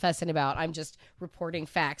I'm not fussing about. I'm just reporting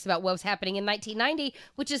facts about what was happening in 1990,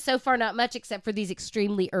 which is so far not much except for these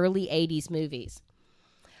extremely early 80s movies.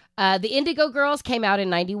 The Indigo Girls came out in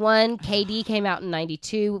 91. KD came out in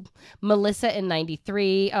 92. Melissa in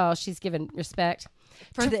 93. Oh, she's given respect.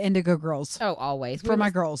 For the Indigo Girls. Oh, always. For my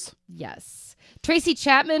girls. Yes. Tracy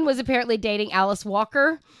Chapman was apparently dating Alice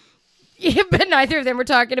Walker, but neither of them were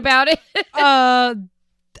talking about it.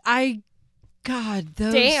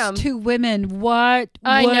 Those two women, what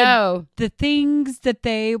I know. The things that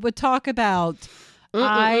they would talk about.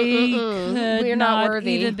 I could not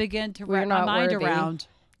even begin to wrap my mind around.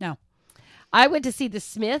 No. I went to see the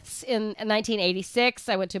Smiths in 1986.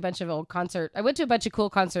 I went to a bunch of old concerts. I went to a bunch of cool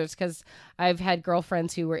concerts because I've had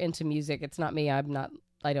girlfriends who were into music. It's not me. I'm not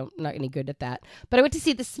any good at that. But I went to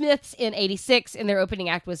see the Smiths in 86, and their opening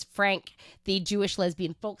act was Frank, the Jewish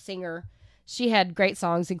lesbian folk singer. She had great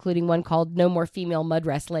songs, including one called No More Female Mud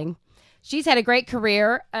Wrestling. She's had a great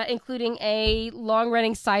career, including a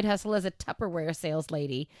long-running side hustle as a Tupperware sales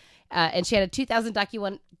lady. And she had a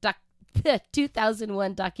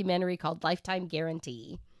 2001 documentary called Lifetime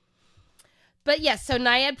Guarantee. But yes, so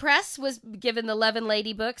Naiad Press was given the 11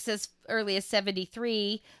 Lady books as early as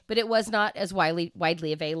 73, but it was not as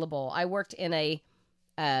widely available. I worked in a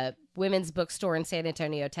women's bookstore in San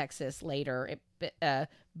Antonio, Texas later,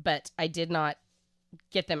 but I did not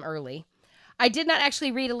get them early. I did not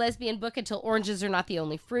actually read a lesbian book until Oranges Are Not the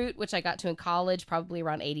Only Fruit, which I got to in college, probably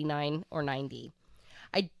around 89 or 90.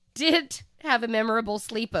 I did have a memorable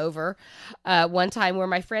sleepover one time where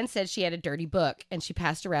my friend said she had a dirty book, and she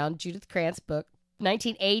passed around Judith Krantz' book,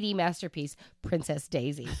 1980 masterpiece, Princess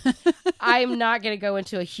Daisy. I'm not going to go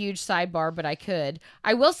into a huge sidebar, but I could.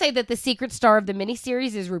 I will say that the secret star of the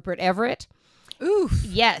miniseries is Rupert Everett. Oof.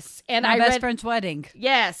 Yes. And My best friend's wedding.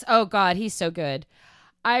 Yes. Oh, God, he's so good.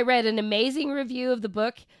 I read an amazing review of the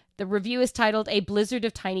book. The review is titled A Blizzard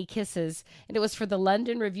of Tiny Kisses, and it was for the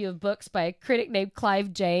London Review of Books by a critic named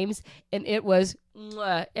Clive James, and it was,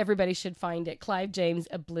 everybody should find it, Clive James,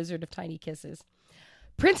 A Blizzard of Tiny Kisses.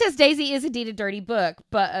 Princess Daisy is indeed a dirty book,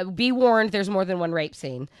 but be warned, there's more than one rape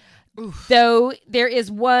scene. Oof. Though there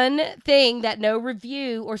is one thing that no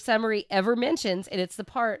review or summary ever mentions, and it's the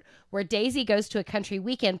part where Daisy goes to a country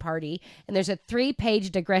weekend party, and there's a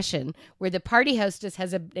 3-page digression where the party hostess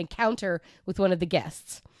has an encounter with one of the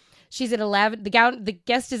guests. She's in the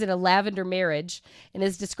guest is in a lavender marriage and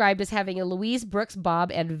is described as having a Louise Brooks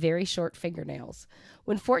bob and very short fingernails.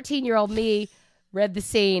 When 14-year-old me read the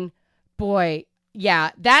scene, boy,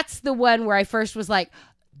 yeah, that's the one where I first was like,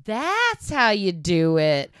 that's how you do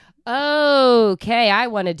it. Okay, I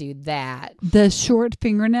want to do that. The short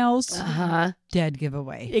fingernails? Uh-huh. Dead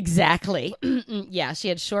giveaway. Exactly. Yeah, she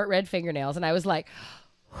had short red fingernails, and I was like,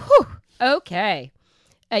 whew, okay.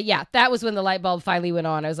 Yeah, that was when the light bulb finally went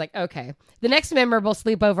on. I was like, okay. The next memorable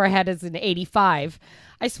sleepover I had is in 85.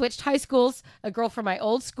 I switched high schools. A girl from my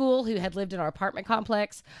old school who had lived in our apartment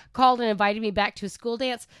complex called and invited me back to a school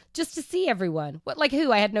dance just to see everyone. What, like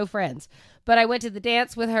who? I had no friends. But I went to the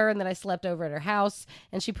dance with her, and then I slept over at her house,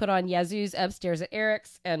 and she put on Yazoo's upstairs at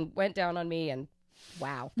Eric's and went down on me, and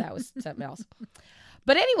wow, that was something else.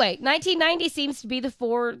 But anyway, 1990 seems to be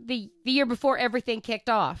the year before everything kicked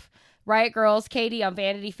off. Riot Girls, Katie on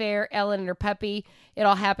Vanity Fair, Ellen and her puppy. It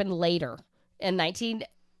all happened later. And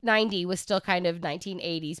 1990 was still kind of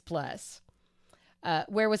 1980s plus.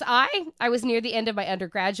 Where was I? I was near the end of my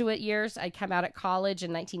undergraduate years. I'd come out at college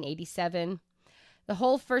in 1987. The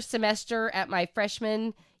whole first semester at my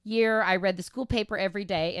freshman year, I read the school paper every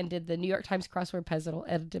day and did the New York Times Crossword Puzzle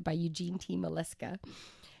edited by Eugene T. Maleska.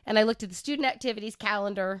 And I looked at the student activities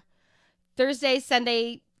calendar. Thursday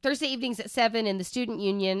evenings at 7 in the Student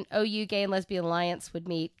Union, OU Gay and Lesbian Alliance would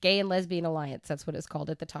meet. Gay and Lesbian Alliance, that's what it's called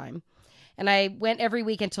at the time. And I went every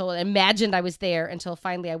week until I imagined I was there until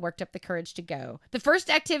finally I worked up the courage to go. The first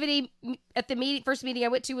activity at the first meeting I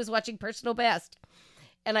went to was watching Personal Best.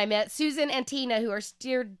 And I met Susan and Tina, who are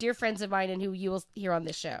dear friends of mine and who you will hear on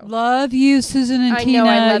this show. Love you, Susan and Tina. Know,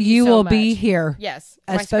 I love you so will much. be here. Yes.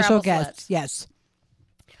 As special Scrabble guests. sluts. Yes.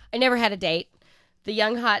 I never had a date. The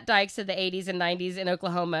young hot dykes of the 80s and 90s in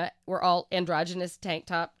Oklahoma were all androgynous tank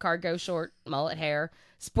top, cargo short, mullet hair,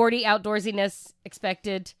 sporty outdoorsiness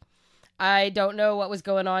expected. I don't know what was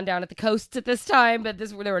going on down at the coasts at this time, but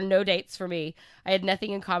there were no dates for me. I had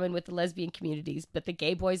nothing in common with the lesbian communities, but the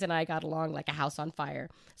gay boys and I got along like a house on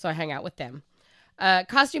fire, so I hung out with them.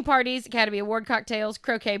 Costume parties, Academy Award cocktails,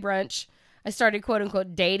 croquet brunch. I started,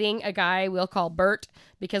 quote-unquote, dating a guy we'll call Bert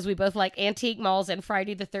because we both like Antique Malls and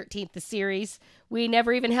Friday the 13th, the series. We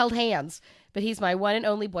never even held hands, but he's my one and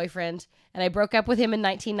only boyfriend, and I broke up with him in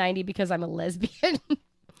 1990 because I'm a lesbian.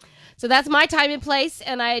 So that's my time and place,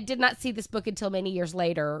 and I did not see this book until many years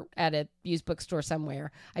later at a used bookstore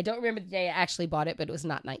somewhere. I don't remember the day I actually bought it, but it was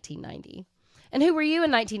not 1990. And who were you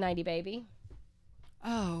in 1990, baby?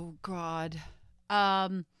 Oh, God.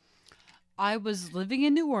 I was living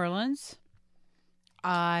in New Orleans.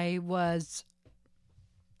 I was,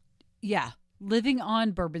 living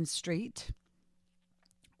on Bourbon Street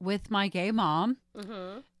with my gay mom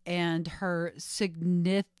and her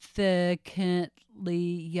significantly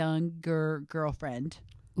younger girlfriend.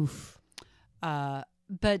 Oof.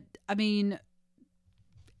 But, I mean,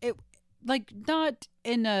 it like not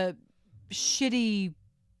in a shitty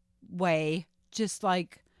way, just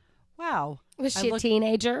like, wow. Was she a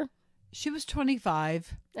teenager? She was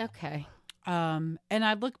 25. Okay. And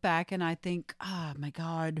I look back and I think, oh my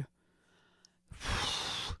God.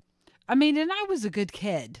 I mean, and I was a good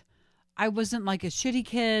kid. I wasn't like a shitty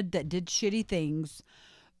kid that did shitty things,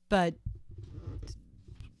 but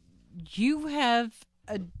you have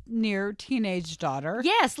a near teenage daughter.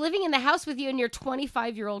 Yes, living in the house with you and your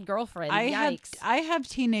 25-year-old girlfriend. Yikes. I have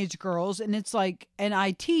teenage girls, and it's like, and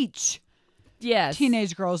I teach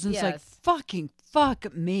teenage girls, and it's like, fuck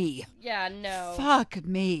me. Yeah, no. Fuck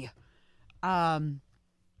me. And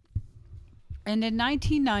in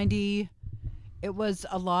 1990, it was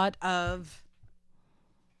a lot of...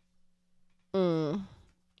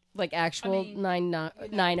 Like actual 90,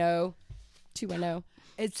 210.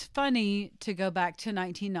 It's funny to go back to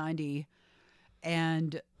 1990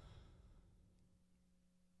 and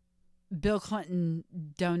Bill Clinton,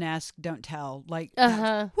 don't ask, don't tell. Like,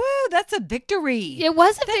 woo, that's a victory. It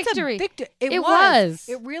was a victory. It was.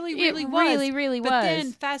 It really was. was. But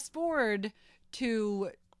then fast forward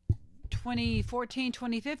to 2014,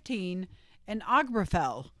 2015, and Agra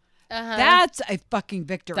fell. That's a fucking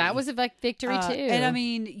victory. That was a victory too. And I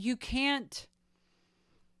mean, you can't.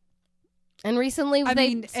 And recently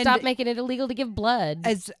they stopped making it illegal to give blood.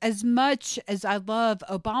 As much as I love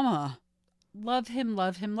Obama, love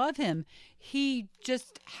him, he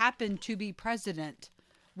just happened to be president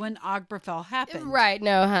when Agra fell happened. Right?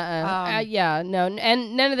 No. Yeah. No.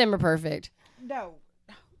 And none of them are perfect. No.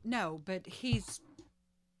 But he's.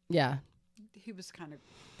 Yeah. He was kind of.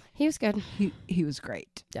 He was good. He was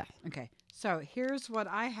great. Yeah. Okay. So here's what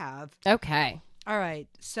I have. Okay. All right.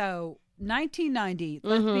 So 1990,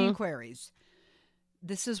 Lesbian Queries.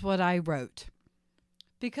 This is what I wrote.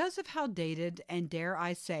 Because of how dated and, dare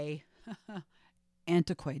I say,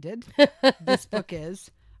 antiquated this book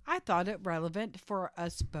is, I thought it relevant for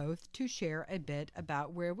us both to share a bit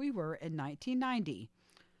about where we were in 1990.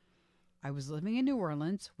 I was living in New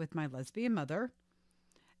Orleans with my lesbian mother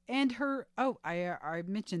and her, I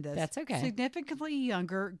mentioned this. That's okay. Significantly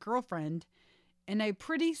younger girlfriend in a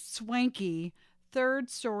pretty swanky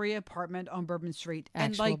third-story apartment on Bourbon Street.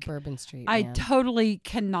 Actual Bourbon Street, I man. totally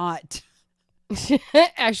cannot.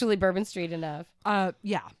 Actually, Bourbon Street enough.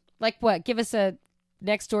 Yeah. Like what? Give us a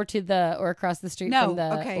next door to the, or across the street from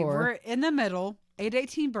the. Okay, we're in the middle,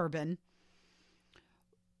 818 Bourbon.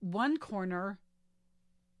 One corner,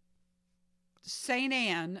 St.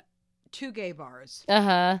 Anne, 2 gay bars.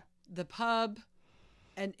 The pub,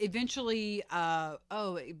 and eventually,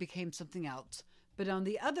 it became something else. But on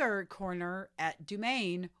the other corner at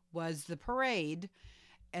Dumaine was the parade,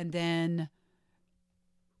 and then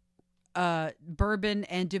Bourbon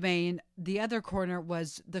and Dumaine, the other corner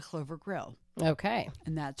was the Clover Grill. Okay.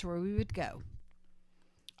 And that's where we would go.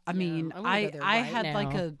 I Yeah, mean, I had now.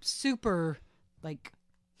 like a super, like,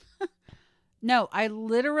 no, I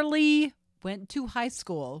literally went to high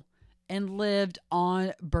school and lived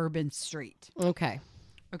on Bourbon Street. Okay.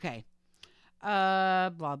 Blah,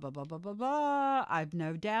 blah, blah, blah, blah, blah. I've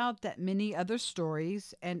no doubt that many other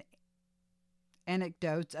stories and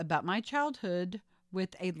anecdotes about my childhood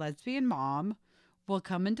with a lesbian mom will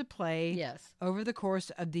come into play over the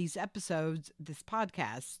course of these episodes, this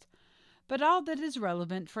podcast. But all that is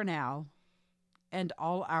relevant for now, and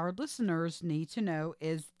all our listeners need to know,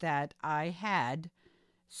 is that I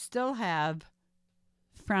still have,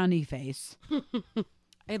 frowny face,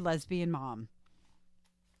 a lesbian mom.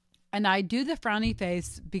 And I do the frowny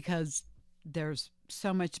face because there's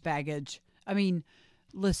so much baggage. I mean,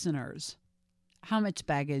 listeners, how much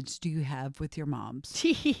baggage do you have with your moms?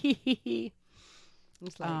 It's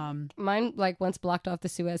like, mine once blocked off the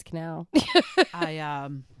Suez Canal.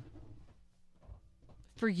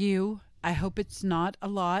 For you, I hope it's not a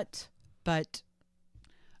lot, but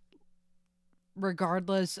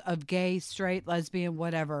regardless of gay, straight, lesbian,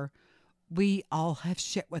 whatever, we all have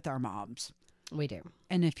shit with our moms. We do.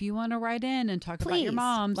 And if you want to write in and talk about your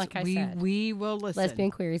moms, like I said, we will listen.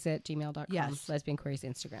 Lesbianqueries@gmail.com. Yes. Lesbian Queries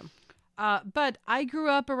Instagram. But I grew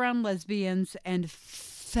up around lesbians and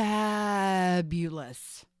fabulous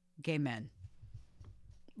gay men.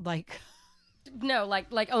 Like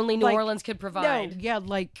only New Orleans could provide. No, yeah,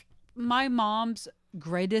 like my mom's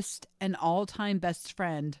greatest and all-time best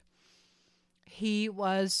friend. He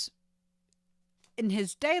was, in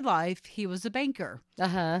his day life, he was a banker.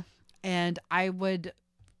 And I would,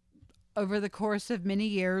 over the course of many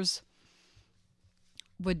years,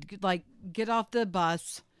 would get off the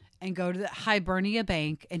bus and go to the Hibernia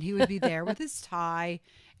Bank, and he would be there with his tie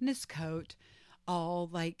and his coat, all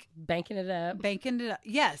banking it up.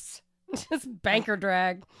 Yes. Just banker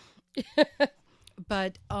drag.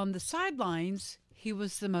 But on the sidelines, he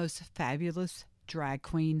was the most fabulous drag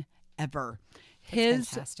queen ever.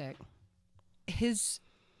 Fantastic.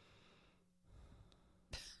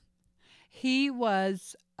 He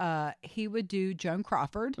would do Joan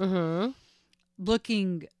Crawford,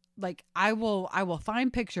 looking like, I will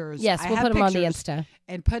find pictures. Yes, we'll put him on the Insta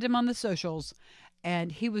and put him on the socials.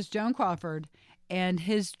 And he was Joan Crawford, and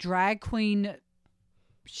his drag queen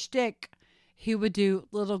shtick, he would do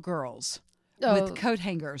little girls with coat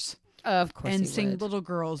hangers. Of course, and he sing would. little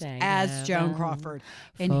girls Dang as it. Joan Crawford.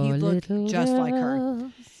 And he looked just like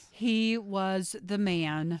her. He was the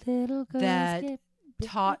man that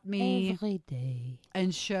taught me every day.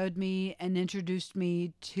 and showed me and introduced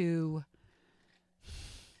me to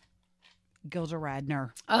Gilda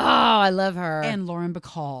Radner. Oh, I love her. And Lauren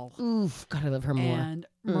Bacall. Oof, God, I love her more. And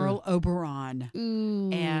Merle Oberon. Ooh.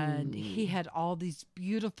 And he had all these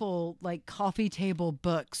beautiful, like, coffee table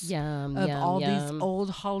books Yum, of yum, all yum. these old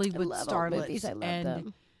Hollywood I love old starlets. movies. I love and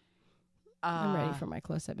them. I'm ready for my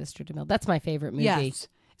close-up, Mr. DeMille. That's my favorite movie. Yes.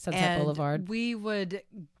 Sunset and Boulevard. we would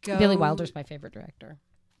go. Billy Wilder's my favorite director.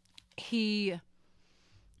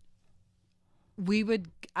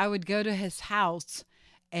 I would go to his house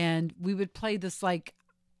and we would play this, like,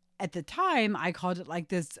 at the time I called it like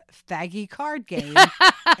this faggy card game.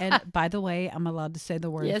 And by the way, I'm allowed to say the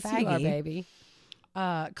word yes, faggy. you are, baby.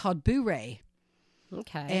 Called Boo-Ray.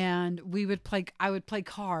 Okay. And I would play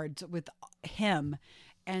cards with him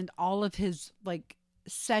and all of his, like,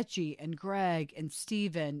 Setchi and Greg and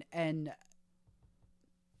Steven and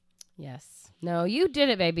yes. No, you did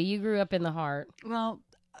it, baby. You grew up in the heart. well,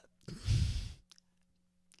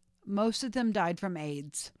 most of them died from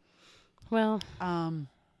AIDS. Well,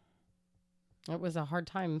 it was a hard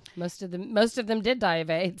time. Most of them did die of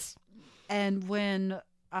AIDS. And when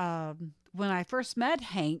I first met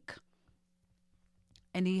Hank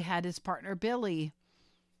and he had his partner Billy,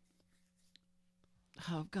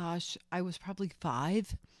 oh gosh, I was probably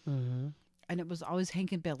 5. Mm-hmm. And it was always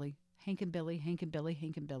Hank and Billy, Hank and Billy, Hank and Billy,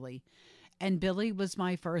 Hank and Billy. And Billy was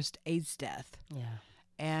my first AIDS death. Yeah.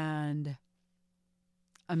 And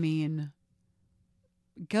I mean,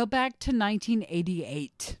 go back to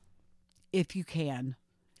 1988 if you can.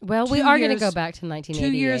 Well, we 2 are going to years- go back to 1988.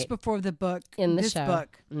 2 years before the book, in the this show.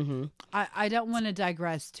 book. Mm-hmm. I don't want to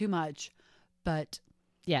digress too much, but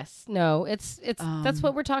Yes. No, it's that's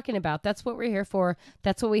what we're talking about. That's what we're here for.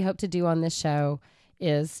 That's what we hope to do on this show,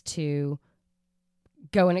 is to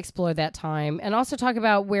go and explore that time and also talk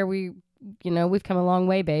about where we've come a long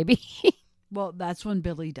way, baby. well, that's when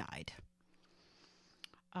Billy died.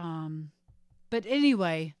 But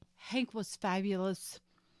anyway, Hank was fabulous.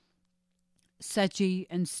 Setchi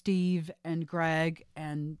and Steve and Greg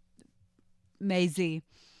and Maisie.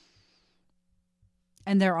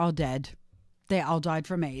 And they're all dead. They all died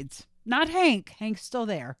from AIDS. Not Hank. Hank's still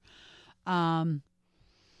there. That's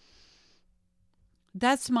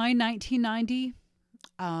my 1990.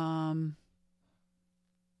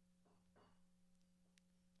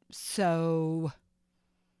 So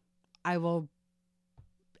I will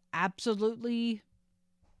absolutely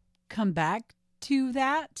come back to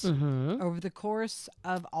that Mm-hmm. over the course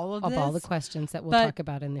of all of Of this. all the questions that we'll But, talk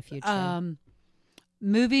about in the future.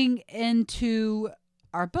 Moving into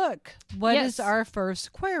our book, what Yes. is our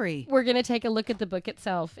first query? We're going to take a look at the book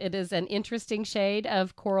itself. It is an interesting shade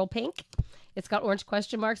of coral pink. It's got orange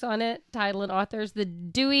question marks on it, title and authors. The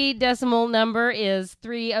Dewey Decimal number is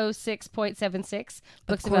 306.76.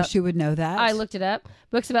 Of course, you would know that. I looked it up.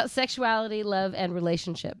 Books about sexuality, love, and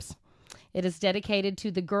relationships. It is dedicated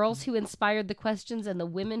to the girls who inspired the questions and the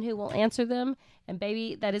women who will answer them. And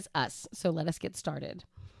baby, that is us. So let us get started.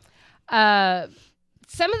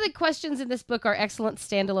 Some of the questions in this book are excellent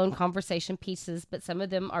standalone conversation pieces, but some of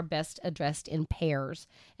them are best addressed in pairs.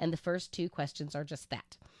 And the first 2 questions are just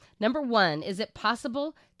that. Number 1, is it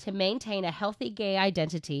possible to maintain a healthy gay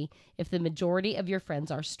identity if the majority of your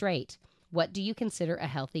friends are straight? What do you consider a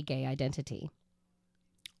healthy gay identity?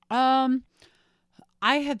 I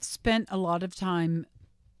have spent a lot of time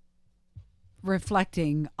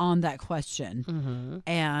reflecting on that question. Mm-hmm.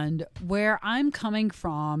 And where I'm coming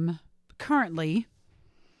from currently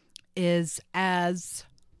is as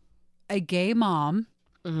a gay mom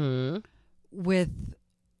Mm-hmm. with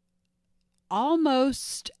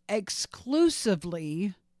almost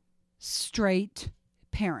exclusively straight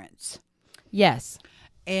parents. Yes.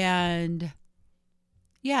 And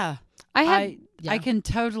yeah, I I can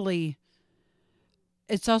totally.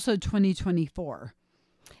 It's also 2024.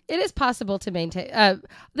 It is possible to maintain.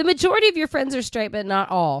 The majority of your friends are straight, but not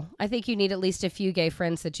all. I think you need at least a few gay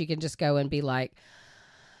friends that you can just go and be like,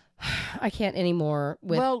 I can't anymore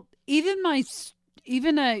with. Well, even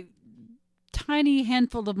a tiny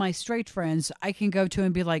handful of my straight friends, I can go to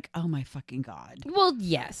and be like, oh my fucking God. Well,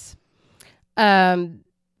 yes.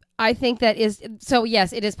 I think that is, so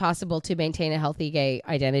yes, it is possible to maintain a healthy gay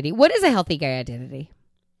identity. What is a healthy gay identity?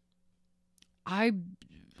 I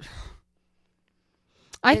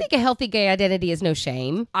think a healthy gay identity is no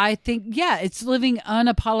shame. I think, yeah, it's living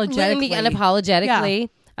unapologetically. Living unapologetically.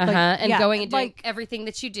 And going and doing everything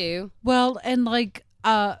that you do. Well, and like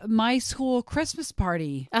my school Christmas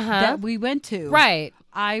party that we went to. Right.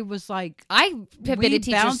 I was like, I have been a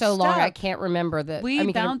teacher so long, I can't remember that.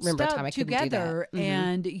 We bounced remember a up time I together, couldn't do that.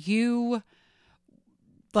 and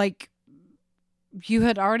you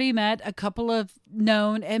had already met a couple of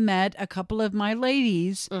my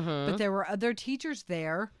ladies, but there were other teachers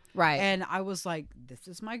there. Right. And I was like, this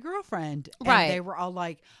is my girlfriend. Right. And they were all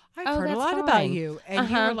like, I've heard a lot about you. And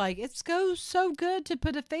you were like, it's so good to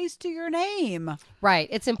put a face to your name. Right.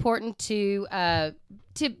 It's important to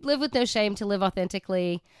live with no shame, to live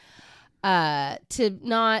authentically, to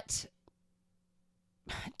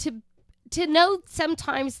know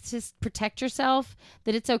sometimes to protect yourself,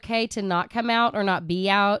 that it's okay to not come out or not be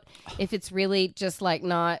out if it's really just like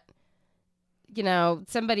not,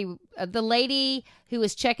 somebody, the lady who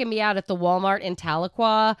was checking me out at the Walmart in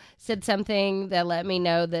Tahlequah said something that let me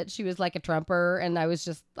know that she was like a Trumper, and I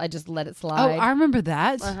just let it slide. Oh, I remember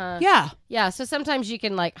that. Yeah. Yeah. So sometimes you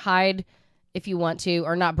can like hide if you want to,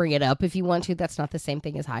 or not bring it up if you want to. That's not the same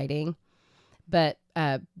thing as hiding. But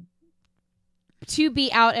to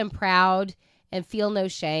be out and proud and feel no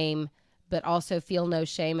shame, but also feel no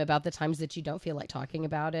shame about the times that you don't feel like talking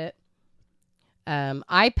about it.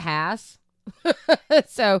 I pass.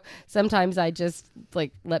 So sometimes I just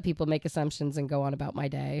like let people make assumptions and go on about my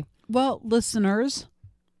day. Well, listeners,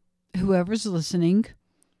 whoever's listening,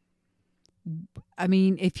 I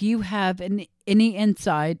mean, if you have any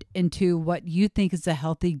insight into what you think is a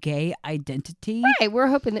healthy gay identity, right? We're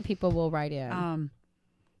hoping that people will write in.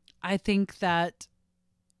 I think that,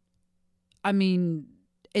 I mean,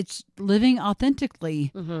 it's living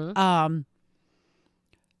authentically.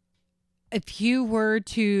 If you were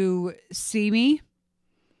to see me,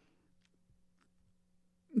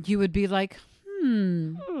 you would be like,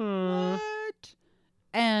 what?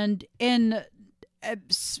 And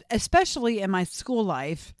especially in my school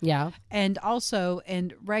life, and also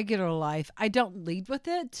in regular life, I don't lead with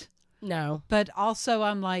it. No, but also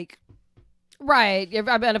I'm like, right. I'm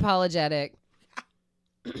unapologetic.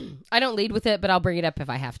 I don't lead with it, but I'll bring it up if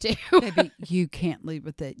I have to. Baby, you can't lead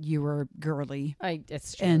with it. You are girly.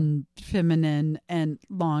 It's true. And feminine and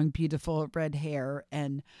long, beautiful red hair.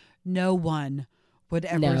 And no one would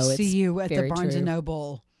ever see you at the Barnes &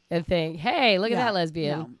 Noble and think, hey, look at that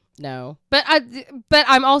lesbian. No. But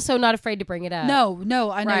I'm also not afraid to bring it up.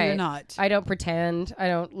 No, I know you're not. I don't pretend.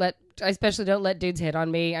 I especially don't let dudes hit on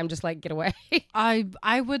me. I'm just like, get away. I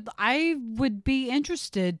would be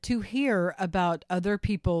interested to hear about other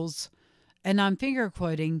people's, and I'm finger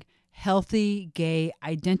quoting, healthy gay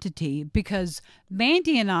identity, because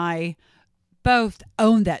Mandy and I both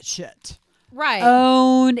own that shit. Right.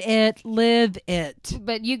 Own it, live it.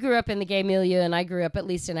 But you grew up in the gay milieu, and I grew up at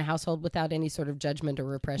least in a household without any sort of judgment or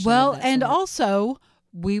repression. Well, and also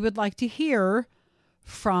we would like to hear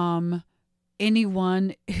from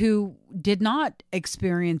anyone who did not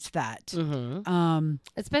experience that.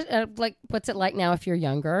 Especially like, what's it like now if you're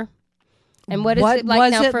younger? And what is it like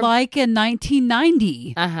was now it like in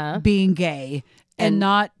 1990 being gay and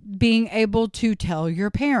not being able to tell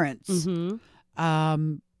your parents?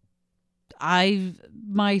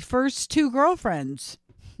 My first two girlfriends,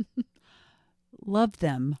 love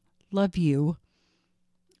them, love you.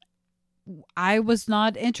 I was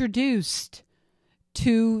not introduced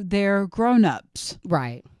to their grown-ups.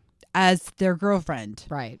 Right. As their girlfriend.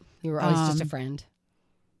 Right. You were always just a friend.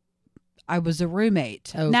 I was a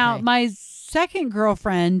roommate. Okay. Now, my second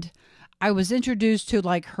girlfriend, I was introduced to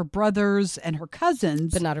like her brothers and her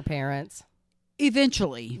cousins. But not her parents.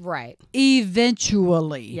 Eventually. Right.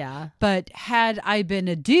 Eventually. Yeah. But had I been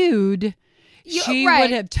a dude, she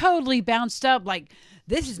would have totally bounced up like,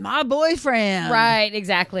 this is my boyfriend. Right.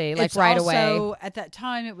 Exactly. Like right away. So at that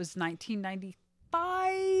time, it was 1995.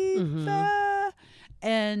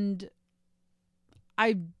 And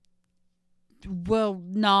I will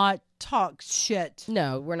not talk shit.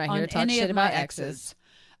 No, we're not here to talk shit about exes.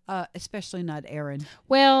 Especially not Aaron.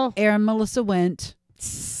 Well, Aaron, Melissa went.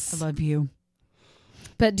 I love you.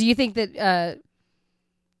 But do you think that,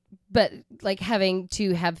 but like having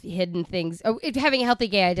to have hidden things, having a healthy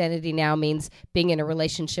gay identity now means being in a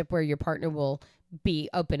relationship where your partner will be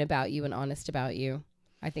open about you and honest about you?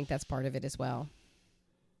 I think that's part of it as well.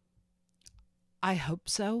 I hope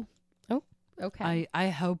so. Oh, okay. I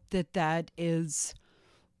hope that is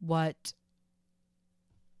what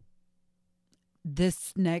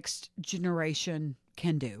this next generation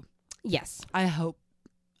can do. Yes. I hope.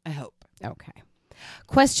 Okay.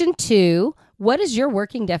 Question 2. What is your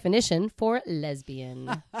working definition for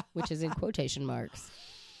lesbian? Which is in quotation marks.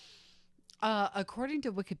 According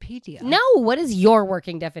to Wikipedia. No, what is your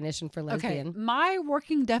working definition for lesbian? Okay, my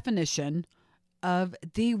working definition of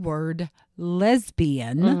the word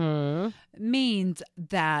lesbian means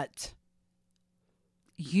that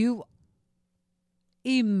you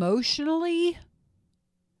emotionally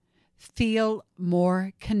feel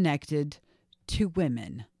more connected to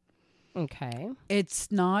women. Okay.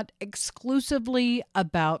 It's not exclusively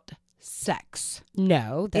about sex.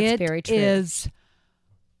 No, that's very true. It is,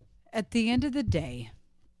 at the end of the day,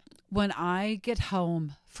 when I get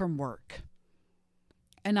home from work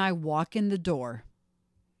and I walk in the door,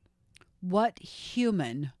 what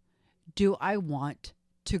human do I want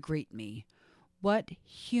to greet me? What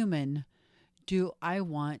human do I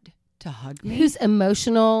want to hug me? Who's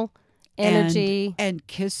emotional, energy. And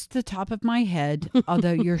kiss the top of my head,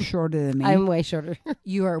 although you're shorter than me. I'm way shorter.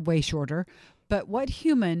 You are way shorter. But what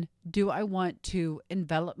human do I want to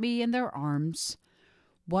envelop me in their arms?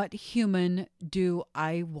 What human do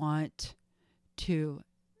I want to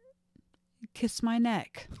kiss my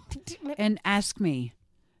neck and ask me,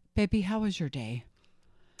 baby, how was your day?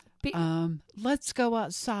 Let's go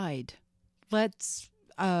outside. Let's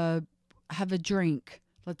have a drink.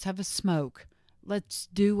 Let's have a smoke. Let's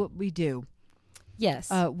do what we do. Yes.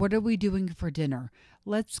 What are we doing for dinner?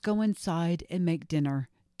 Let's go inside and make dinner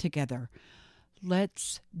together.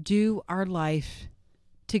 Let's do our life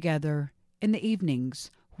together in the evenings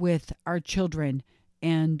with our children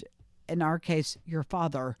and, in our case, your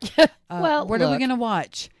father. Well, what are we going to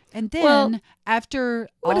watch? And then after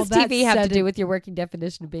all what does that TV have to do with your working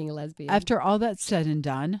definition of being a lesbian? After all that's said and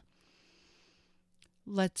done,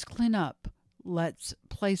 let's clean up. Let's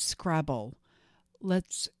play Scrabble.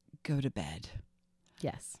 Let's go to bed.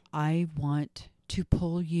 Yes. I want to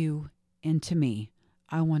pull you into me.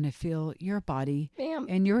 I want to feel your body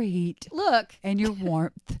and your heat. Look. And your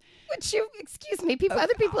warmth. Excuse me,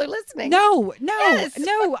 other people are listening. No, Yes.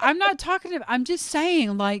 no, I'm not talking about, I'm just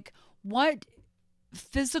saying, like, what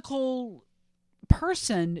physical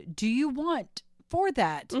person do you want for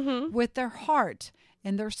that with their heart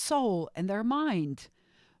and their soul and their mind?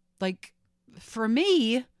 Like, for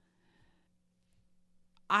me,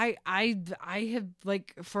 I have,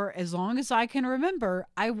 like, for as long as I can remember,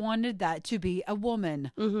 I wanted that to be a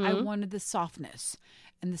woman. I wanted the softness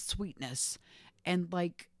and the sweetness and,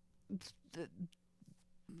 like,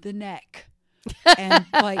 the neck and,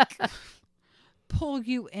 like, pull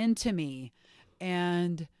you into me.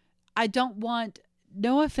 And I don't want,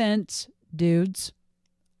 no offense, dudes.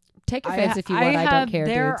 Take offense if you want. I don't care,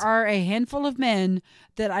 There dudes. are a handful of men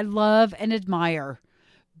that I love and admire.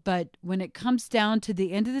 But when it comes down to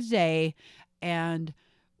the end of the day and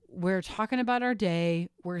we're talking about our day,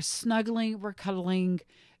 we're snuggling, we're cuddling,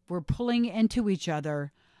 we're pulling into each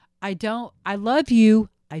other, I love you.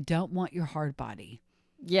 I don't want your hard body.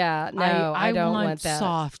 Yeah, no, I don't want that.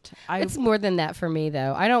 Soft. It's more than that for me,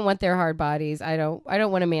 though. I don't want their hard bodies. I don't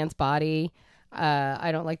want a man's body.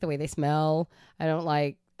 I don't like the way they smell. I don't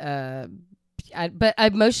like, but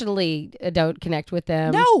emotionally, I don't connect with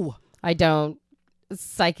them. No, I don't.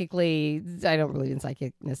 Psychically, I don't believe in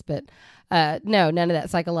psychicness, but no, none of that.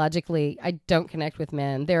 Psychologically, I don't connect with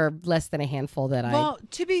men. There are less than a handful that Well,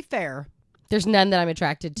 to be fair, there's none that I'm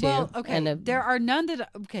attracted to. Well, okay, there are none that.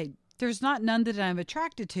 Okay, there's not none that I'm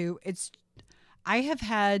attracted to. I have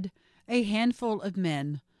had a handful of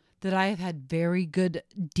men that I have had very good,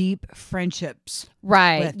 deep friendships.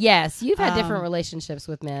 Right. With. Yes, you've had different relationships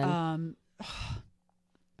with men.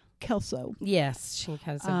 Kelso. Yes, she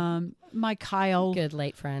has my Kyle. Good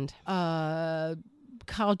late friend. Kyle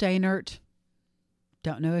Daynert.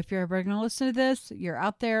 Don't know if you're ever going to listen to this. You're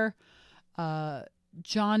out there.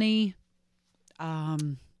 Johnny.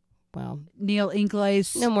 Well, Neil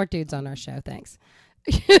Ingles. No more dudes on our show, thanks.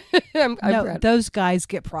 I'm proud. Those guys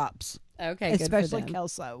get props. Okay, especially good for them.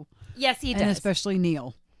 Kelso. Yes, he does. And especially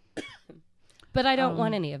Neil. But I don't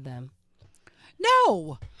want any of them.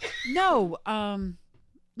 No,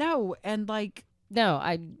 and like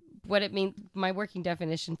what it means. My working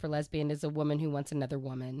definition for lesbian is a woman who wants another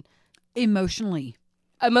woman, emotionally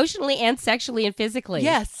and sexually and physically.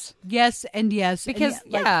 Yes, and yes. Because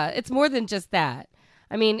it's more than just that.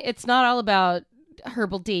 I mean, it's not all about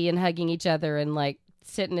herbal tea and hugging each other and like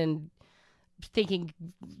sitting and thinking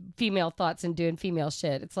female thoughts and doing female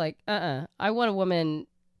shit. It's like, I want a woman,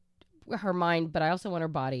 her mind, but I also want her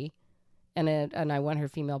body, and I want her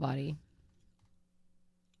female body.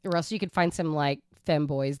 Or else you could find some like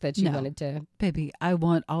femboys that you wanted to. Baby, I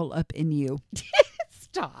want all up in you.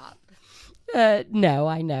 Stop. No,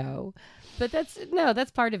 I know, but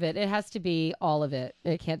that's part of it. It has to be all of it.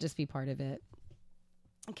 It can't just be part of it.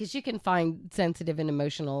 Because you can find sensitive and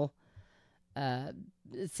emotional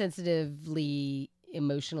sensitively,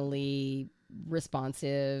 emotionally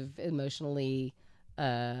responsive, emotionally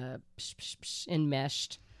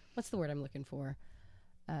enmeshed. What's the word I'm looking for?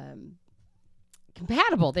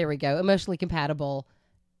 Compatible. There we go. Emotionally compatible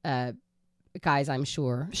guys, I'm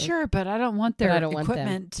sure. Sure, but I don't want their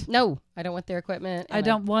equipment. No, I don't want their equipment. I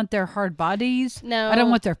don't want their hard bodies. No. I don't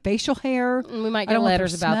want their facial hair. We might get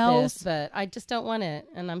letters about this, but I just don't want it.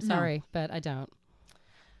 And I'm sorry, but I don't.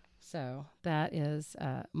 So that is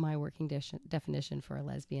my working definition for a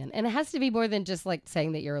lesbian. And it has to be more than just like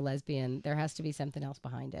saying that you're a lesbian. There has to be something else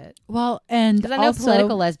behind it. Well, and because I know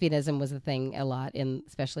political lesbianism was a thing a lot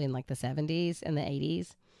especially in like the 70s and the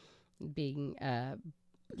 80s, being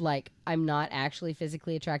like, I'm not actually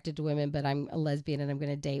physically attracted to women, but I'm a lesbian and I'm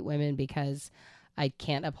going to date women because I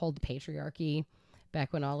can't uphold the patriarchy.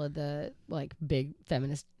 Back when all of the like big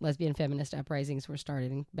lesbian feminist uprisings were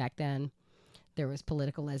starting back then, there was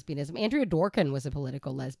political lesbianism. Andrea Dworkin was a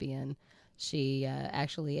political lesbian. She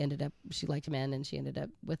actually she liked men and she ended up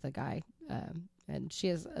with a guy. And she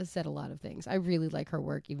has said a lot of things. I really like her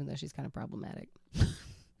work, even though she's kind of problematic.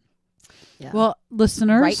 Yeah. Well,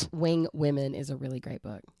 listeners, Right-Wing Women is a really great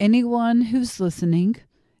book. Anyone who's listening,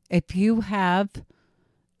 if you have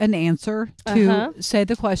an answer to say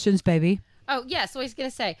the questions, baby. Oh, yeah. So I was going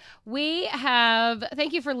to say,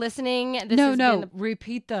 thank you for listening.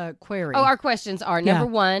 Repeat the query. Oh, our questions are, number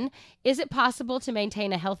one, is it possible to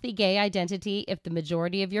maintain a healthy gay identity if the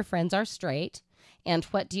majority of your friends are straight? And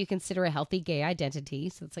what do you consider a healthy gay identity?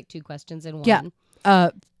 So it's like two questions in one. Yeah.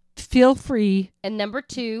 Feel free. And number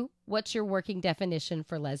two, what's your working definition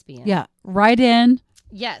for lesbian? Yeah. Write in.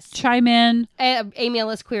 Yes. Chime in. Email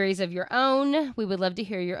us queries of your own. We would love to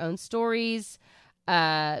hear your own stories.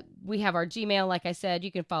 We have our Gmail, like I said.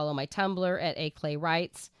 You can follow my Tumblr at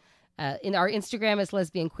aclaywrites. In our Instagram is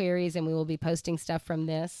Lesbian Queries, and we will be posting stuff from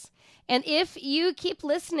this. And if you keep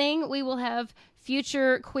listening, we will have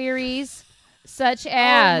future queries such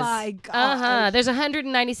as... Oh, my God. There's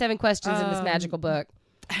 197 questions in this magical book.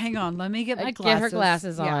 Hang on, let me get my glasses. Get her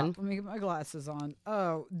glasses on. Yeah, let me get my glasses on.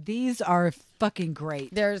 Oh, these are fucking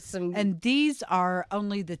great. There's some... And these are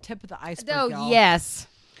only the tip of the iceberg, y'all. Yes.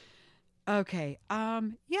 Okay.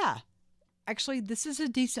 Yeah. Actually, this is a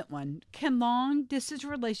decent one. Can long-distance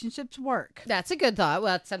relationships work? That's a good thought.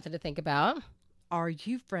 Well, that's something to think about. Are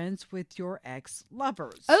you friends with your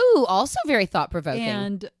ex-lovers? Oh, also very thought-provoking.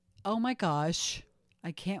 And, oh my gosh,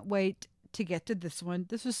 I can't wait to get to this one.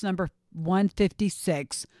 This was number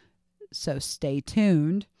 156, so stay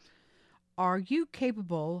tuned. Are you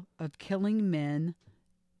capable of killing men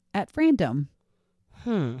at random?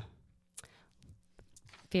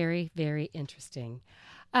 Very, very interesting.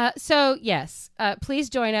 So, yes, please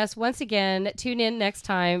join us once again. Tune in next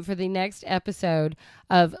time for the next episode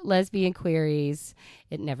of Lesbian Queries.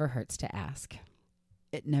 It never hurts to ask.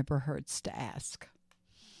 It never hurts to ask.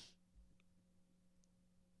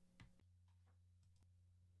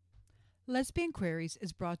 Lesbian Queries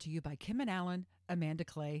is brought to you by Kimen and Amanda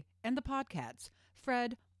Clay, and the Podcats,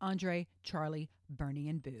 Fred, Andre, Charlie, Bernie,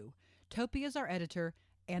 and Boo. Topi is our editor,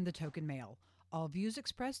 and the token mail. All views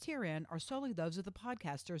expressed herein are solely those of the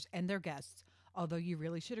podcasters and their guests, although you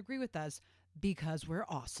really should agree with us because we're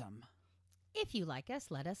awesome. If you like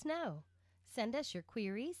us, let us know. Send us your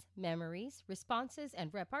queries, memories, responses,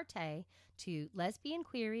 and repartee to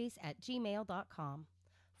lesbianqueries@gmail.com.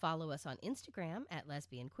 Follow us on Instagram at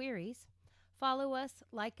Lesbian Queries. Follow us,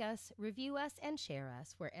 like us, review us, and share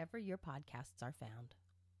us wherever your podcasts are found.